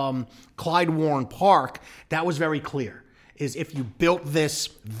of Clyde Warren Park, that was very clear. Is if you built this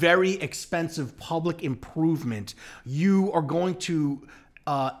very expensive public improvement, you are going to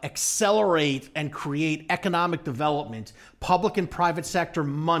accelerate and create economic development, public and private sector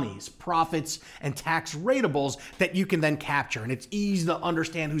monies, profits, and tax rateables that you can then capture. And it's easy to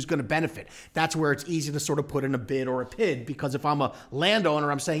understand who's going to benefit. That's where it's easy to sort of put in a bid or a PID, because if I'm a landowner,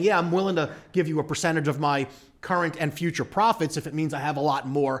 I'm saying, yeah, I'm willing to give you a percentage of my current and future profits if it means I have a lot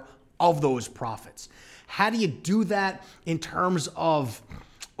more of those profits. How do you do that in terms of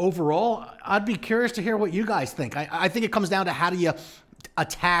overall? I'd be curious to hear what you guys think. I think it comes down to how do you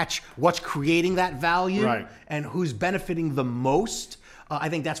attach what's creating that value and who's benefiting the most. I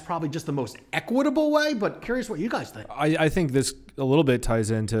think that's probably just the most equitable way, but curious what you guys think. I think this a little bit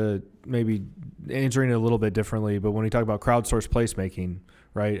ties into maybe answering it a little bit differently, but when we talk about crowdsourced placemaking,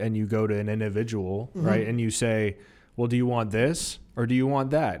 right, and you go to an individual, right, and you say, well, do you want this or do you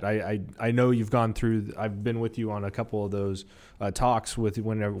want that? I know you've gone through, I've been with you on a couple of those talks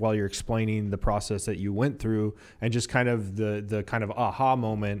while you're explaining the process that you went through, and just kind of the kind of aha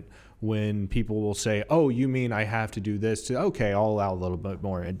moment when people will say, oh, you mean I have to do this? Okay, I'll allow a little bit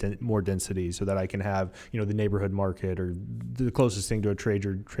more density so that I can have, the neighborhood market or the closest thing to a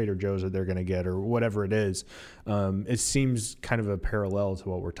Trader Joe's that they're going to get, or whatever it is. It seems kind of a parallel to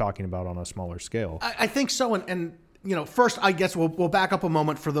what we're talking about on a smaller scale. I think so. And first, I guess we'll back up a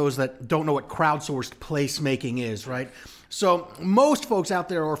moment for those that don't know what crowdsourced placemaking is, right? So most folks out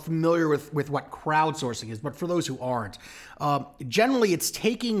there are familiar with what crowdsourcing is, but for those who aren't, generally it's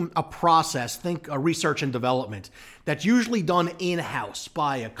taking a process, think a research and development, that's usually done in-house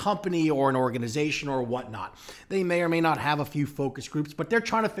by a company or an organization or whatnot. They may or may not have a few focus groups, but they're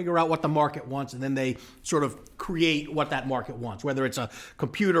trying to figure out what the market wants, and then they sort of create what that market wants, whether it's a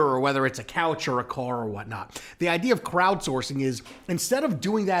computer or whether it's a couch or a car or whatnot. The idea of crowdsourcing is, instead of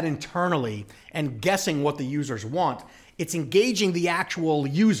doing that internally and guessing what the users want, it's engaging the actual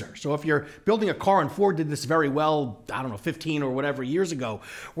user. So if you're building a car, and Ford did this very well, 15 or whatever years ago,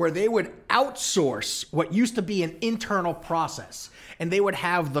 where they would outsource what used to be an internal process, and they would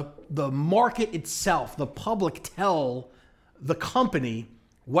have the market itself, the public, tell the company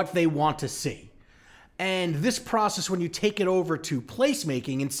what they want to see. And this process, when you take it over to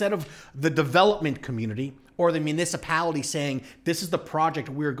placemaking, instead of the development community or the municipality saying, this is the project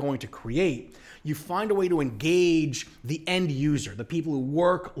we're going to create, you find a way to engage the end user, the people who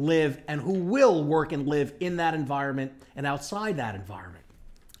work, live, and who will work and live in that environment and outside that environment.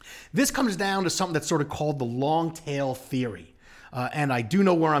 This comes down to something that's sort of called the long tail theory. And I do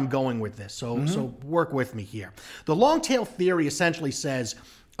know where I'm going with this, so work with me here. The long tail theory essentially says,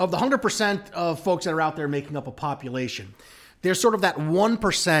 of the 100% of folks that are out there making up a population, there's sort of that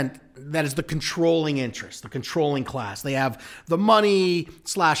 1% that is the controlling interest, the controlling class. They have the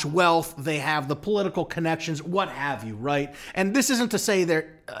money/wealth, they have the political connections, what have you, right? And this isn't to say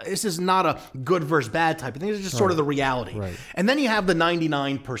this is not a good versus bad type of thing. It's just sort of the reality. Right. And then you have the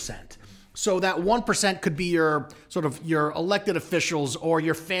 99%. So that 1% could be your elected officials or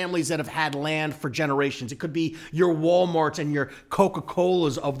your families that have had land for generations. It could be your Walmarts and your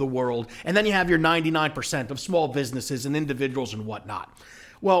Coca-Colas of the world. And then you have your 99% of small businesses and individuals and whatnot.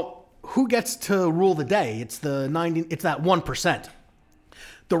 Well, who gets to rule the day? It's that 1%.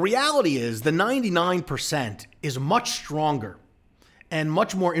 The reality is the 99% is much stronger and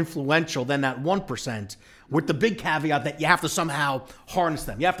much more influential than that 1%, with the big caveat that you have to somehow harness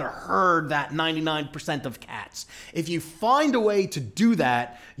them. You have to herd that 99% of cats. If you find a way to do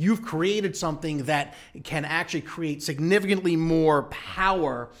that, you've created something that can actually create significantly more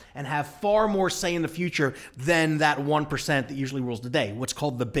power and have far more say in the future than that 1% that usually rules the day, what's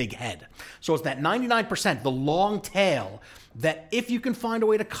called the big head. So it's that 99%, the long tail, that if you can find a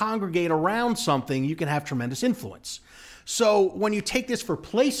way to congregate around something, you can have tremendous influence. So when you take this for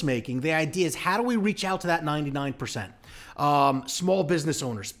placemaking, the idea is, how do we reach out to that 99%? Small business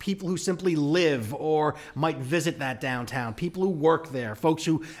owners, people who simply live or might visit that downtown, people who work there, folks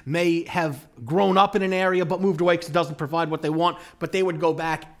who may have grown up in an area but moved away because it doesn't provide what they want, but they would go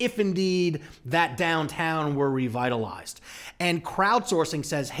back if indeed that downtown were revitalized. And crowdsourcing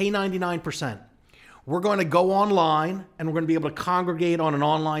says, hey, 99%, We're going to go online and we're going to be able to congregate on an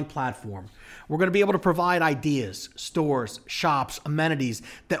online platform. We're going to be able to provide ideas, stores, shops, amenities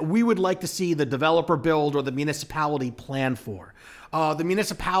that we would like to see the developer build or the municipality plan for. The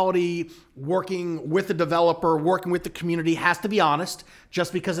municipality working with the developer, working with the community has to be honest.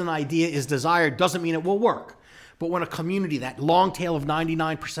 Just because an idea is desired doesn't mean it will work. But when a community, that long tail of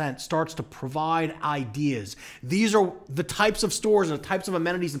 99%, starts to provide ideas, these are the types of stores and the types of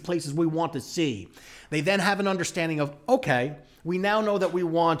amenities and places we want to see. They then have an understanding of, okay, we now know that we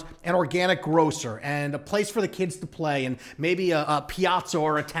want an organic grocer and a place for the kids to play and maybe a piazza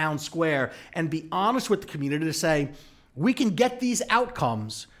or a town square, and be honest with the community to say, we can get these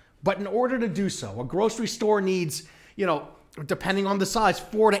outcomes, but in order to do so, a grocery store needs, depending on the size,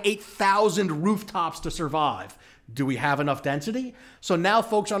 4,000 to 8,000 rooftops to survive. Do we have enough density? So now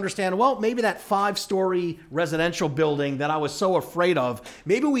folks understand, well, maybe that 5-story residential building that I was so afraid of,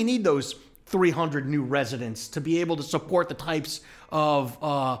 maybe we need those 300 new residents to be able to support the types of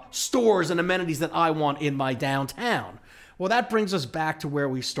stores and amenities that I want in my downtown. Well, that brings us back to where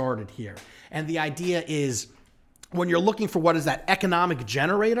we started here. And the idea is, when you're looking for what is that economic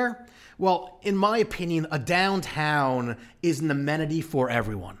generator, well, in my opinion, a downtown is an amenity for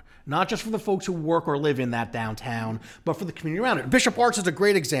everyone. Not just for the folks who work or live in that downtown, but for the community around it. Bishop Arts is a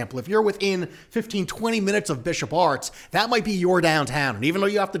great example. If you're within 15, 20 minutes of Bishop Arts, that might be your downtown. And even though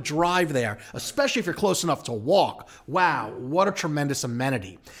you have to drive there, especially if you're close enough to walk, wow, what a tremendous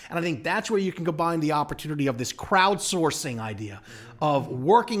amenity. And I think that's where you can combine the opportunity of this crowdsourcing idea of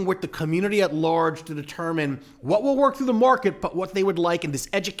working with the community at large to determine what will work through the market, but what they would like in this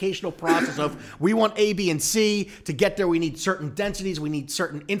educational process of, we want A, B, and C. To get there, we need certain densities, we need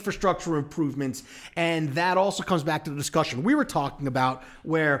certain infrastructure improvements. And that also comes back to the discussion we were talking about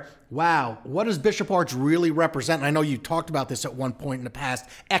where, wow, what does Bishop Arts really represent? And I know you talked about this at one point in the past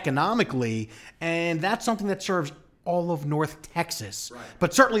economically, and that's something that serves all of North Texas, right,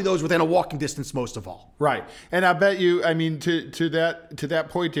 but certainly those within a walking distance most of all. Right. And I bet you, I mean, to that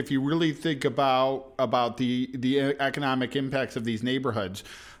point, if you really think about the economic impacts of these neighborhoods,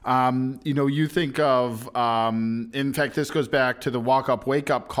 you think of, in fact, this goes back to the Walk Up, Wake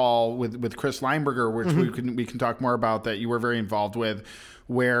Up call with Chris Lineberger, which we can talk more about, that you were very involved with,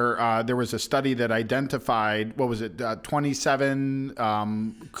 where there was a study that identified, 27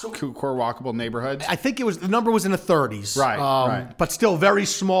 core walkable neighborhoods? I think the number was in the 30s. Right, right. But still very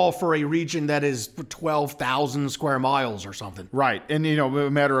small for a region that is 12,000 square miles or something. Right. And, a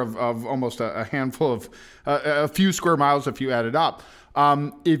matter of almost a handful of, a few square miles if you add it up.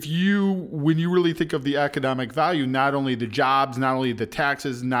 When you really think of the economic value, not only the jobs, not only the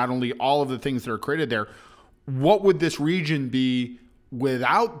taxes, not only all of the things that are created there, what would this region be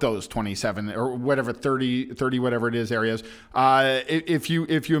without those 27 or whatever, 30, whatever it is areas? If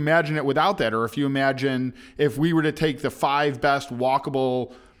you imagine it without that, or if you imagine if we were to take the 5 best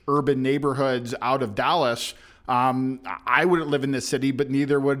walkable urban neighborhoods out of Dallas, I wouldn't live in this city, but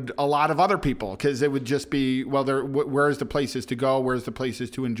neither would a lot of other people, because it would just be, well, where's the places to go? Where's the places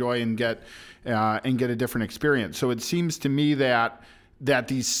to enjoy and get a different experience? So it seems to me that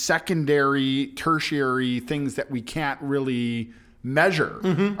these secondary, tertiary things that we can't really measure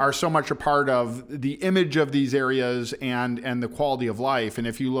are so much a part of the image of these areas and the quality of life. And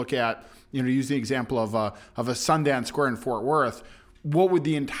if you look at, use the example of a Sundance Square in Fort Worth, what would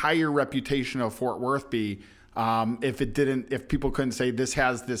the entire reputation of Fort Worth be if people couldn't say this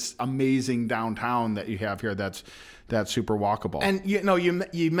has this amazing downtown that you have here that's super walkable? And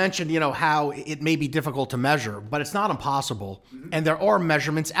you mentioned how it may be difficult to measure, but it's not impossible. And there are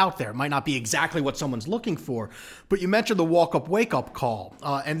measurements out there. It might not be exactly what someone's looking for, but you mentioned the Walk Up, Wake Up call,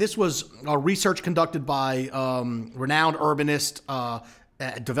 and this was a research conducted by renowned urbanist,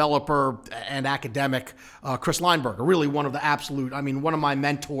 developer and academic Chris Lineberger, really one of my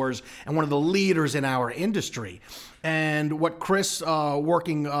mentors and one of the leaders in our industry. And what Chris,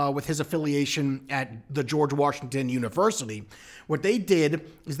 working with his affiliation at the George Washington University, what they did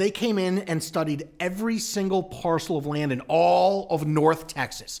is they came in and studied every single parcel of land in all of North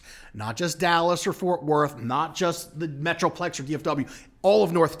Texas, not just Dallas or Fort Worth, not just the Metroplex or DFW, all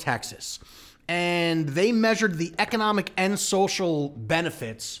of North Texas. And they measured the economic and social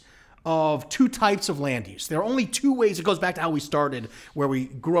benefits of 2 types of land use. There are only 2 ways. It goes back to how we started, where we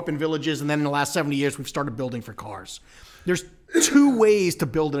grew up in villages, and then in the last 70 years, we've started building for cars. There's 2 ways to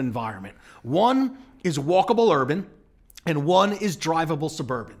build an environment. One is walkable urban, and one is drivable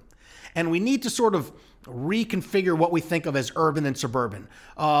suburban. And we need to sort of reconfigure what we think of as urban and suburban.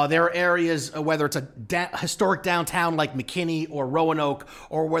 There are areas, whether it's a historic downtown like McKinney or Roanoke,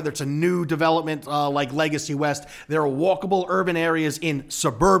 or whether it's a new development like Legacy West, there are walkable urban areas in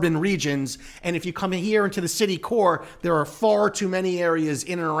suburban regions. And if you come in here into the city core, there are far too many areas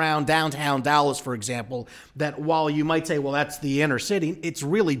in and around downtown Dallas, for example, that while you might say, well, that's the inner city, it's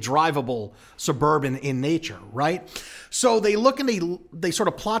really drivable suburban in nature, right? So they look and they sort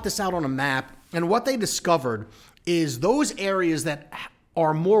of plot this out on a map. And what they discovered is those areas that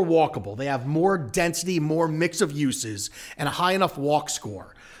are more walkable, they have more density, more mix of uses, and a high enough walk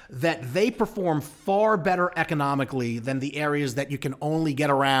score, that they perform far better economically than the areas that you can only get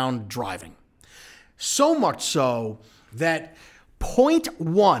around driving. So much so that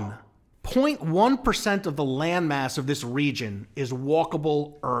 0.1% of the landmass of this region is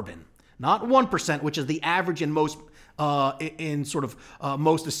walkable urban. Not 1%, which is the average in most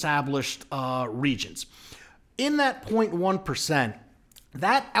most established regions. In that 0.1%,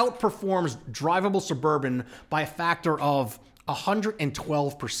 that outperforms drivable suburban by a factor of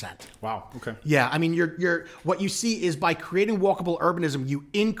 112%. Wow. Okay. Yeah, I mean, you're what you see is by creating walkable urbanism, you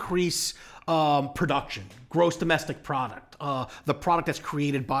increase production, gross domestic product, the product that's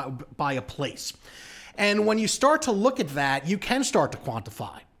created by a place. And when you start to look at that, you can start to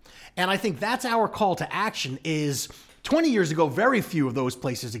quantify. And I think that's our call to action is 20 years ago, very few of those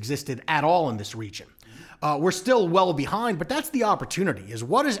places existed at all in this region. We're still well behind, but that's the opportunity, is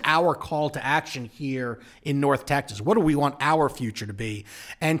what is our call to action here in North Texas? What do we want our future to be?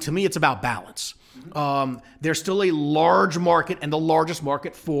 And to me, it's about balance. There's still a large market and the largest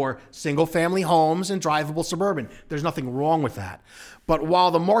market for single-family homes and drivable suburban. There's nothing wrong with that. But while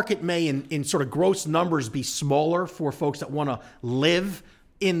the market may, in sort of gross numbers, be smaller for folks that want to live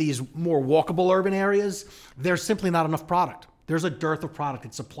in these more walkable urban areas, there's simply not enough product. There's a dearth of product.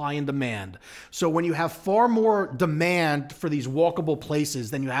 It's supply and demand. So when you have far more demand for these walkable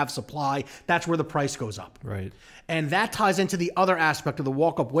places than you have supply, that's where the price goes up. Right. And that ties into the other aspect of the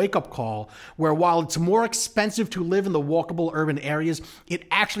walk-up, wake-up call, where while it's more expensive to live in the walkable urban areas, it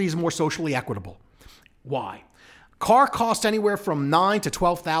actually is more socially equitable. Why? Car costs anywhere from $9,000 to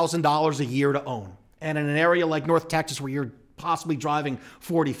 $12,000 a year to own. And in an area like North Texas where you're possibly driving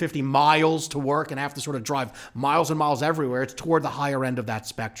 40, 50 miles to work and have to sort of drive miles and miles everywhere, it's toward the higher end of that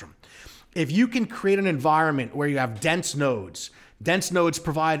spectrum. If you can create an environment where you have dense nodes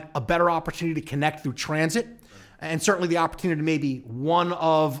provide a better opportunity to connect through transit, and certainly the opportunity to maybe one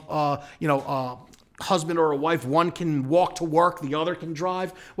of, husband or a wife, one can walk to work, the other can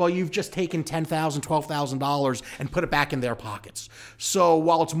drive. Well, you've just taken $10,000, $12,000 and put it back in their pockets. So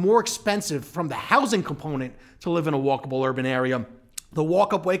while it's more expensive from the housing component to live in a walkable urban area, the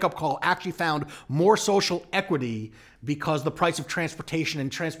walk-up, wake-up call actually found more social equity because the price of transportation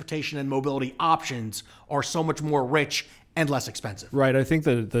and mobility options are so much more rich and less expensive. Right. I think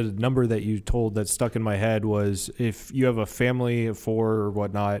the number that you told that stuck in my head was if you have a family of four or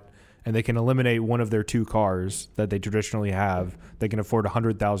whatnot, and they can eliminate one of their two cars that they traditionally have, they can afford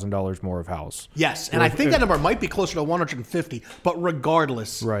 $100,000 more of house. Yes, and I think that number might be closer to 150, but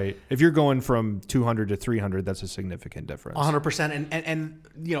regardless. Right. If you're going from 200 to 300, that's a significant difference. 100%. And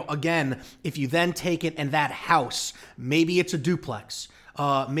again, if you then take it and that house, maybe it's a duplex,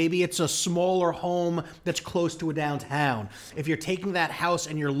 maybe it's a smaller home that's close to a downtown. If you're taking that house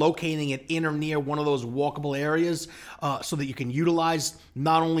and you're locating it in or near one of those walkable areas so that you can utilize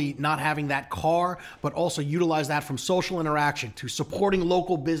not only not having that car, but also utilize that from social interaction to supporting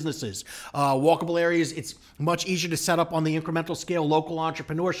local businesses. Walkable areas, it's much easier to set up on the incremental scale, local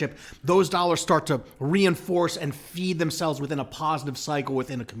entrepreneurship. Those dollars start to reinforce and feed themselves within a positive cycle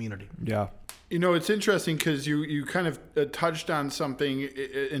within a community. Yeah. You know, it's interesting because you kind of touched on something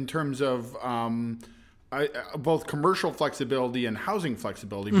in terms of both commercial flexibility and housing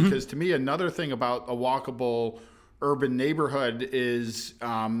flexibility. Mm-hmm. Because to me, another thing about a walkable urban neighborhood is,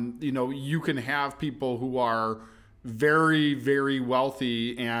 you can have people who are very, very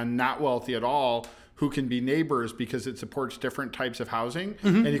wealthy and not wealthy at all who can be neighbors because it supports different types of housing.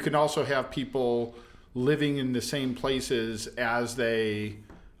 Mm-hmm. And you can also have people living in the same places as their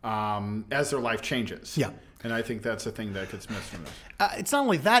life changes. Yeah. And I think that's the thing that gets missed from this. It's not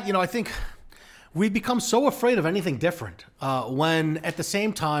only that, I think we've become so afraid of anything different when at the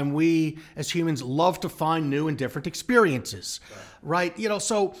same time we as humans love to find new and different experiences. right?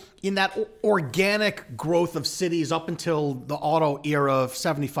 So in that organic growth of cities up until the auto era of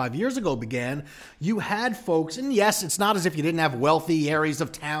 75 years ago began, you had folks, and yes, it's not as if you didn't have wealthy areas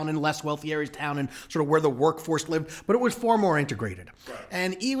of town and less wealthy areas of town and sort of where the workforce lived, but it was far more integrated. Right.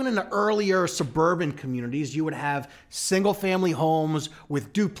 And even in the earlier suburban communities, you would have single family homes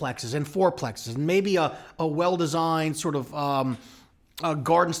with duplexes and fourplexes, and maybe a well-designed sort of a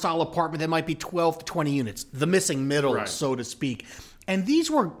garden style apartment that might be 12 to 20 units, the missing middle, right, so to speak. And these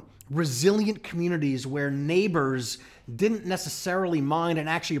were resilient communities where neighbors didn't necessarily mind and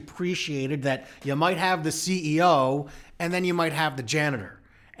actually appreciated that you might have the CEO and then you might have the janitor,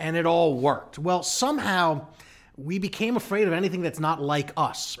 and it all worked. Well, somehow we became afraid of anything that's not like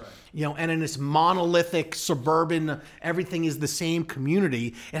us. Right. And in this monolithic suburban, everything is the same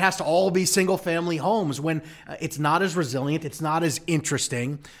community, it has to all be single family homes when it's not as resilient, it's not as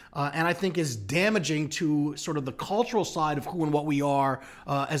interesting, and I think is damaging to sort of the cultural side of who and what we are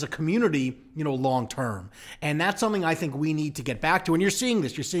as a community, long term. And that's something I think we need to get back to. And you're seeing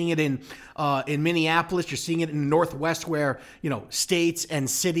this. You're seeing it in Minneapolis. You're seeing it in the Northwest where, states and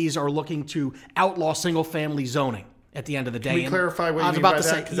cities are looking to outlaw single family zoning at the end of the day. Can we clarify what you mean by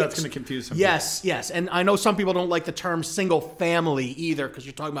that? Because that's going to confuse some people. Yes. And I know some people don't like the term single family either because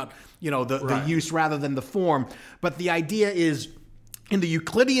you're talking about, the use rather than the form. But the idea is in the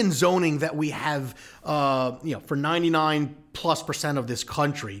Euclidean zoning that we have, for 99+% of this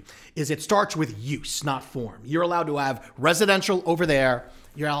country, is it starts with use, not form. You're allowed to have residential over there.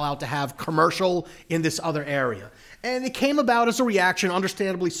 You're allowed to have commercial in this other area. And it came about as a reaction,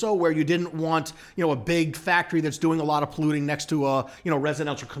 understandably so, where you didn't want, a big factory that's doing a lot of polluting next to a,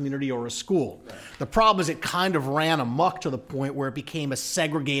 residential community or a school. Right. The problem is it kind of ran amok to the point where it became a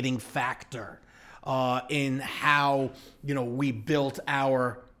segregating factor in how, we built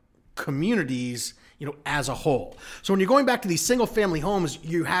our communities, as a whole. So when you're going back to these single family homes,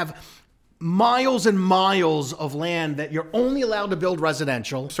 you have miles and miles of land that you're only allowed to build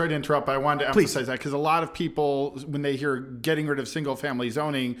residential. Sorry to interrupt, but I wanted to emphasize that because a lot of people, when they hear getting rid of single-family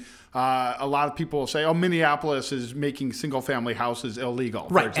zoning, a lot of people will say, oh, Minneapolis is making single-family houses illegal.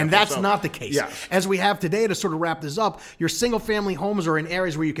 Right, and that's not the case. Yes. As we have today, to sort of wrap this up, your single-family homes are in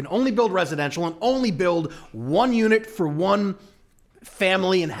areas where you can only build residential and only build one unit for one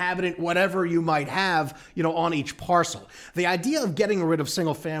family, inhabitant, whatever you might have, on each parcel. The idea of getting rid of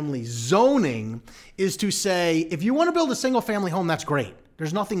single-family zoning is to say, if you want to build a single-family home, that's great.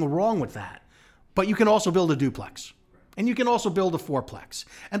 There's nothing wrong with that. But you can also build a duplex. And you can also build a fourplex.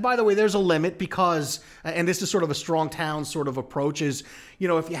 And by the way, there's a limit because, and this is sort of a strong town sort of approach, is,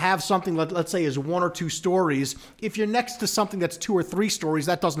 if you have something, let's say, is 1 or 2 stories, if you're next to something that's 2 or 3 stories,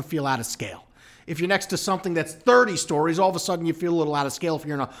 that doesn't feel out of scale. If you're next to something that's 30 stories, all of a sudden you feel a little out of scale if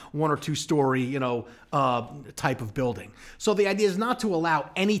you're in a 1 or 2 story, type of building. So the idea is not to allow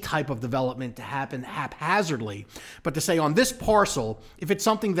any type of development to happen haphazardly, but to say on this parcel, if it's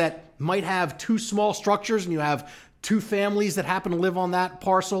something that might have 2 small structures and you have 2 families that happen to live on that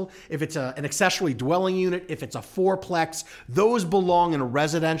parcel, if it's an accessory dwelling unit, if it's a fourplex, those belong in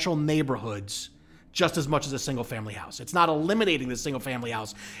residential neighborhoods just as much as a single-family house. It's not eliminating the single-family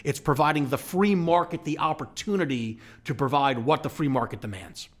house. It's providing the free market the opportunity to provide what the free market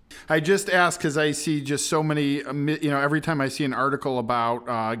demands. I just ask because I see just so many, every time I see an article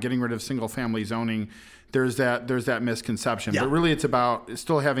about getting rid of single-family zoning, there's that misconception. Yeah. But really it's about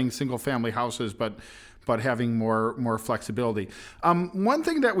still having single-family houses, but having more flexibility. One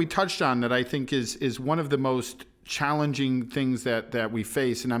thing that we touched on that I think is one of the most challenging things that we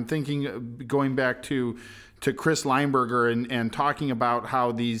face, and I'm thinking going back to Chris Leinberger and talking about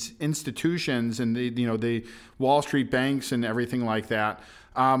how these institutions and the Wall Street banks and everything like that,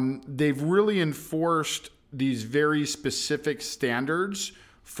 they've really enforced these very specific standards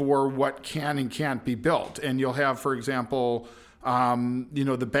for what can and can't be built. And you'll have, for example,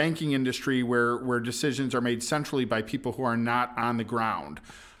 the banking industry where decisions are made centrally by people who are not on the ground.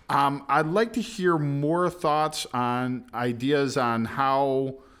 I'd like to hear more thoughts on ideas on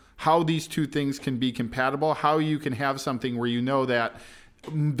how these two things can be compatible, how you can have something where that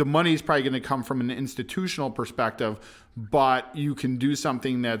the money is probably going to come from an institutional perspective, but you can do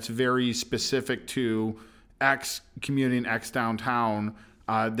something that's very specific to X community and X downtown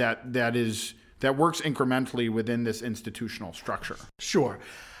that works incrementally within this institutional structure. Sure.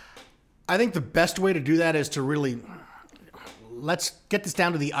 I think the best way to do that is to really... Let's get this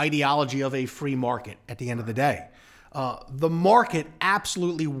down to the ideology of a free market at the end of the day. The market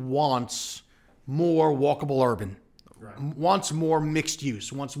absolutely wants more walkable urban, right, wants more mixed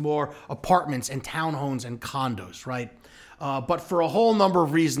use, wants more apartments and townhomes and condos, right? But for a whole number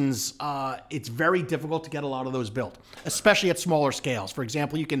of reasons, it's very difficult to get a lot of those built, especially at smaller scales. For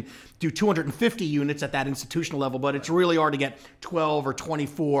example, you can do 250 units at that institutional level, but it's really hard to get 12 or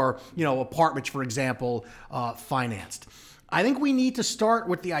 24, apartments, for example, financed. I think we need to start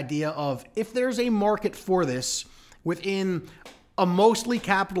with the idea of if there's a market for this within a mostly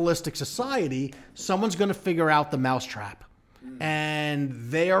capitalistic society, someone's going to figure out the mousetrap. And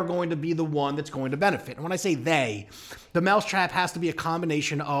they are going to be the one that's going to benefit. And when I say they, the mousetrap has to be a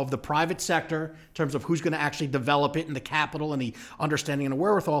combination of the private sector in terms of who's going to actually develop it and the capital and the understanding and the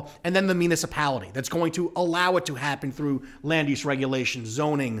wherewithal, and then the municipality that's going to allow it to happen through land use regulation,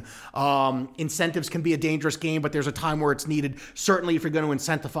 zoning. Incentives can be a dangerous game, but there's a time where it's needed. Certainly if you're going to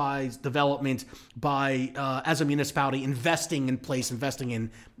incentivize development by, as a municipality, investing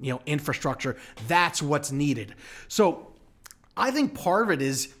in, infrastructure, that's what's needed. So I think part of it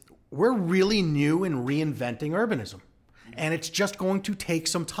is we're really new in reinventing urbanism, and it's just going to take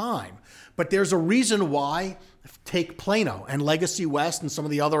some time. But there's a reason why, take Plano and Legacy West and some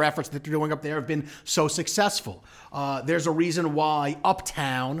of the other efforts that they're doing up there have been so successful. There's a reason why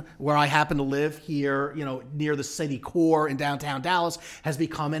Uptown, where I happen to live here, near the city core in downtown Dallas, has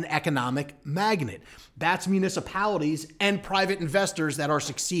become an economic magnet. That's municipalities and private investors that are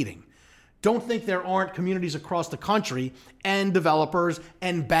succeeding. Don't think there aren't communities across the country and developers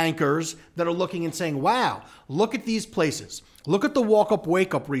and bankers that are looking and saying, wow, look at these places. Look at the walk-up,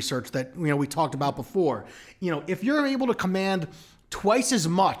 wake-up research that we talked about before. If you're able to command twice as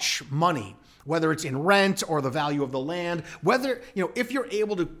much money, whether it's in rent or the value of the land, if you're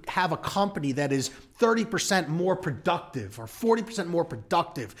able to have a company that is 30% more productive or 40% more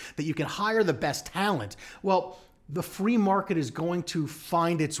productive, that you can hire the best talent, well, the free market is going to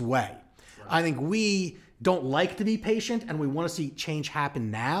find its way. I think we don't like to be patient and we want to see change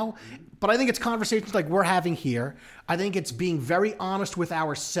happen now. But I think it's conversations like we're having here. I think it's being very honest with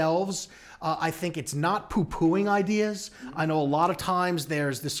ourselves. I think it's not poo-pooing ideas. I know a lot of times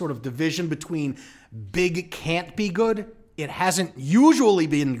there's this sort of division between big can't be good. It hasn't usually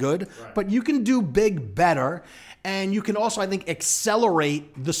been good, but you can do big better. And you can also, I think,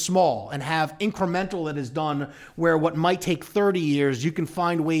 accelerate the small and have incremental that is done where what might take 30 years, you can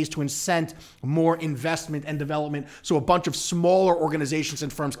find ways to incent more investment and development so a bunch of smaller organizations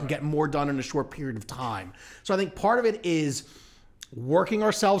and firms can get more done in a short period of time. So I think part of it is working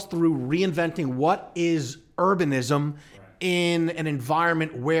ourselves through reinventing what is urbanism in an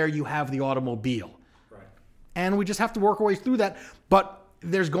environment where you have the automobile. And we just have to work our way through that. But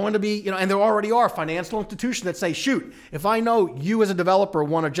there's going to be, and there already are financial institutions that say, shoot, if I know you as a developer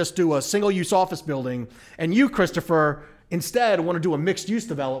want to just do a single-use office building, and you, Christopher, instead want to do a mixed-use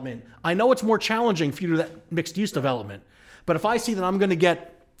development, I know it's more challenging for you to do that mixed-use development. But if I see that I'm going to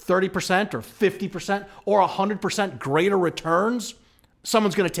get 30% or 50% or 100% greater returns,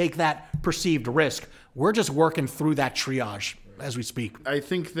 someone's going to take that perceived risk. We're just working through that triage as we speak. I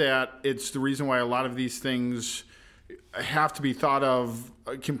think that it's the reason why a lot of these things have to be thought of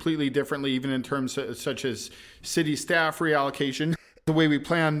completely differently, even in terms such as city staff reallocation, the way we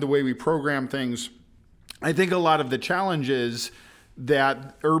plan, the way we program things. I think a lot of the challenge is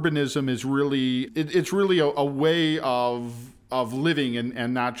that urbanism is really, it's really a way of living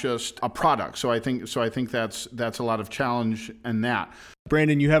and not just a product. So I think that's a lot of challenge in that.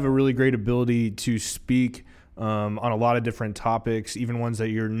 Brandon, you have a really great ability to speak on a lot of different topics, even ones that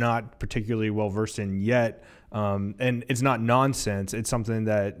you're not particularly well versed in yet. And it's not nonsense. It's something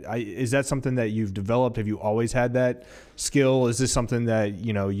that is that something that you've developed? Have you always had that skill? Is this something that,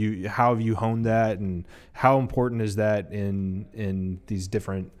 how have you honed that, and how important is that in these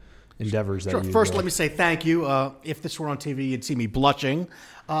different endeavors that you First, let me say thank you. If this were on TV, you'd see me blushing.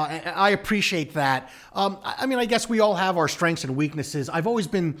 I appreciate that. I guess we all have our strengths and weaknesses. I've always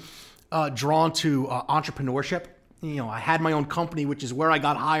been drawn to entrepreneurship. I had my own company, which is where I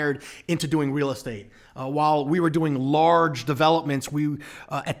got hired into doing real estate. While we were doing large developments, we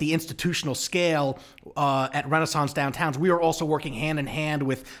at the institutional scale at Renaissance Downtowns, we were also working hand in hand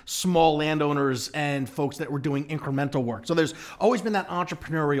with small landowners and folks that were doing incremental work. So there's always been that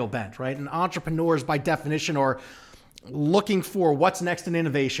entrepreneurial bent, right? And entrepreneurs, by definition, are looking for what's next in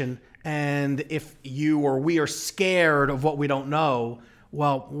innovation. And if you or we are scared of what we don't know,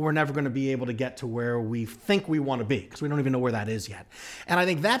 well, we're never going to be able to get to where we think we want to be because we don't even know where that is yet. And I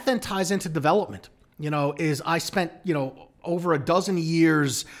think that then ties into development. Is I spent, over a dozen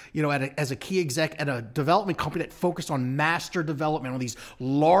years, as a key exec at a development company that focused on master development, on these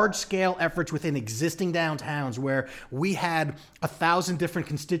large scale efforts within existing downtowns where we had 1,000 different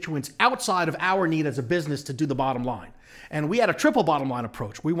constituents outside of our need as a business to do the bottom line. And we had a triple bottom line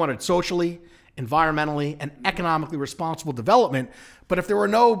approach. We wanted socially, environmentally, and economically responsible development. But if there were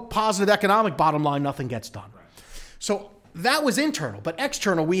no positive economic bottom line, nothing gets done. So that was internal. But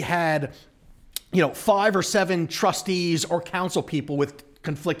external, we had 5 or 7 trustees or council people with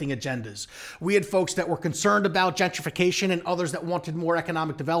conflicting agendas. We had folks that were concerned about gentrification and others that wanted more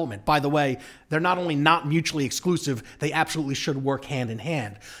economic development. By the way, they're not only not mutually exclusive, they absolutely should work hand in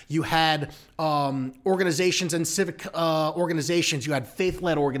hand. You had organizations and civic organizations, you had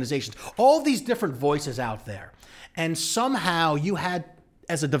faith-led organizations, all these different voices out there. And somehow you had,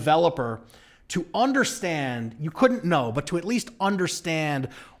 as a developer, to understand, you couldn't know, but to at least understand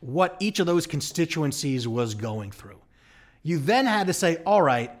what each of those constituencies was going through. You then had to say, all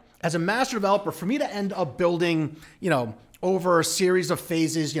right, as a master developer, for me to end up building, over a series of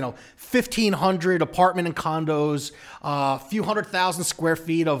phases, 1,500 apartment and condos, a few 100,000 square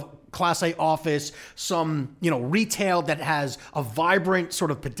feet of Class A office, some, retail that has a vibrant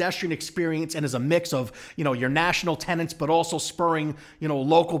sort of pedestrian experience and is a mix of, your national tenants, but also spurring,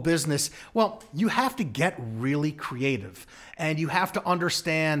 local business. Well, you have to get really creative, and you have to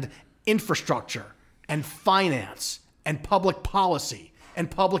understand infrastructure and finance and public policy and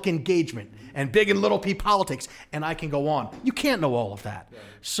public engagement and big and little P politics, and I can go on. You can't know all of that.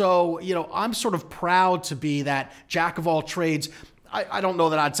 So, I'm sort of proud to be that jack of all trades. I don't know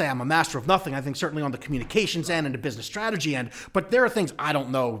that I'd say I'm a master of nothing. I think certainly on the communications end and the business strategy end, but there are things I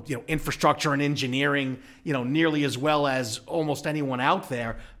don't know, infrastructure and engineering, nearly as well as almost anyone out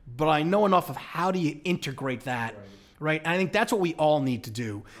there, but I know enough of how do you integrate that, right? And I think that's what we all need to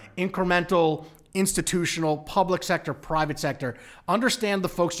do. Incremental, institutional, public sector, private sector, understand the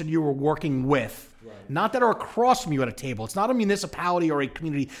folks that you were working with, not that are across from you at a table. It's not a municipality or a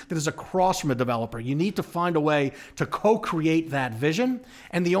community that is across from a developer. You need to find a way to co-create that vision.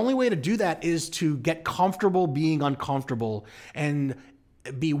 And the only way to do that is to get comfortable being uncomfortable and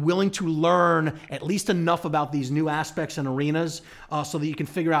be willing to learn at least enough about these new aspects and arenas so that you can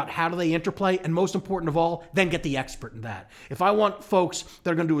figure out how do they interplay, and most important of all, then get the expert in that. If I want folks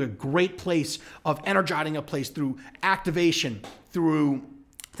that are going to do a great place of energizing a place through activation, through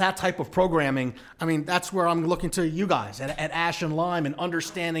that type of programming, that's where I'm looking to you guys at Ash and Lime and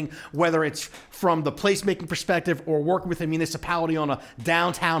understanding whether it's from the placemaking perspective or working with a municipality on a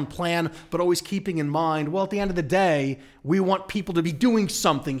downtown plan, but always keeping in mind, well, at the end of the day, we want people to be doing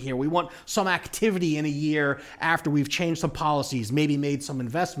something here. We want some activity in a year after we've changed some policies, maybe made some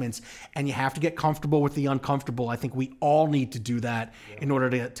investments, and you have to get comfortable with the uncomfortable. I think we all need to do that in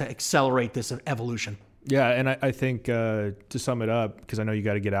order to accelerate this evolution. Yeah, and I think to sum it up, because I know you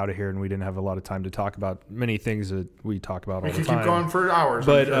got to get out of here, and we didn't have a lot of time to talk about many things that we talk about all the time. Keep going for hours.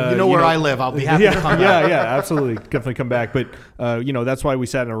 But where I live, I'll be happy to come back. Yeah, absolutely, definitely come back. But that's why we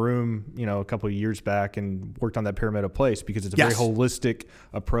sat in a room, a couple of years back and worked on that Pyramid of Place, because it's a very holistic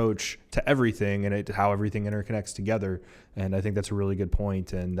approach to everything and how everything interconnects together. And I think that's a really good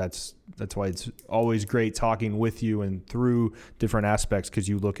point, and that's why it's always great talking with you and through different aspects, because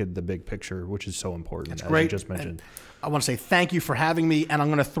you look at the big picture, which is so important. That's great. You just mentioned. And I want to say thank you for having me, and I'm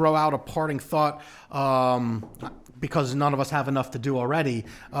going to throw out a parting thought. Because none of us have enough to do already,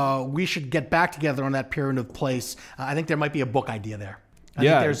 we should get back together on that Pyramid of Place. I think there might be a book idea there. I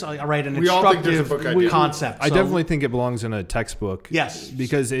think there's an instructive concept. I definitely think it belongs in a textbook. Yes.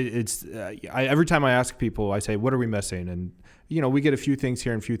 Because it's every time I ask people, I say, what are we missing? And, we get a few things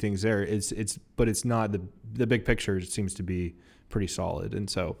here and a few things there. But it's not the big picture. It seems to be pretty solid. And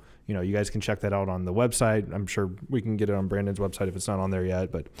so, you guys can check that out on the website. I'm sure we can get it on Brandon's website if it's not on there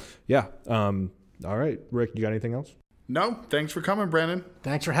yet. But yeah. All right. Rick, you got anything else? No. Thanks for coming, Brandon.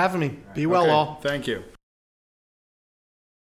 Thanks for having me. Be well, all. Thank you.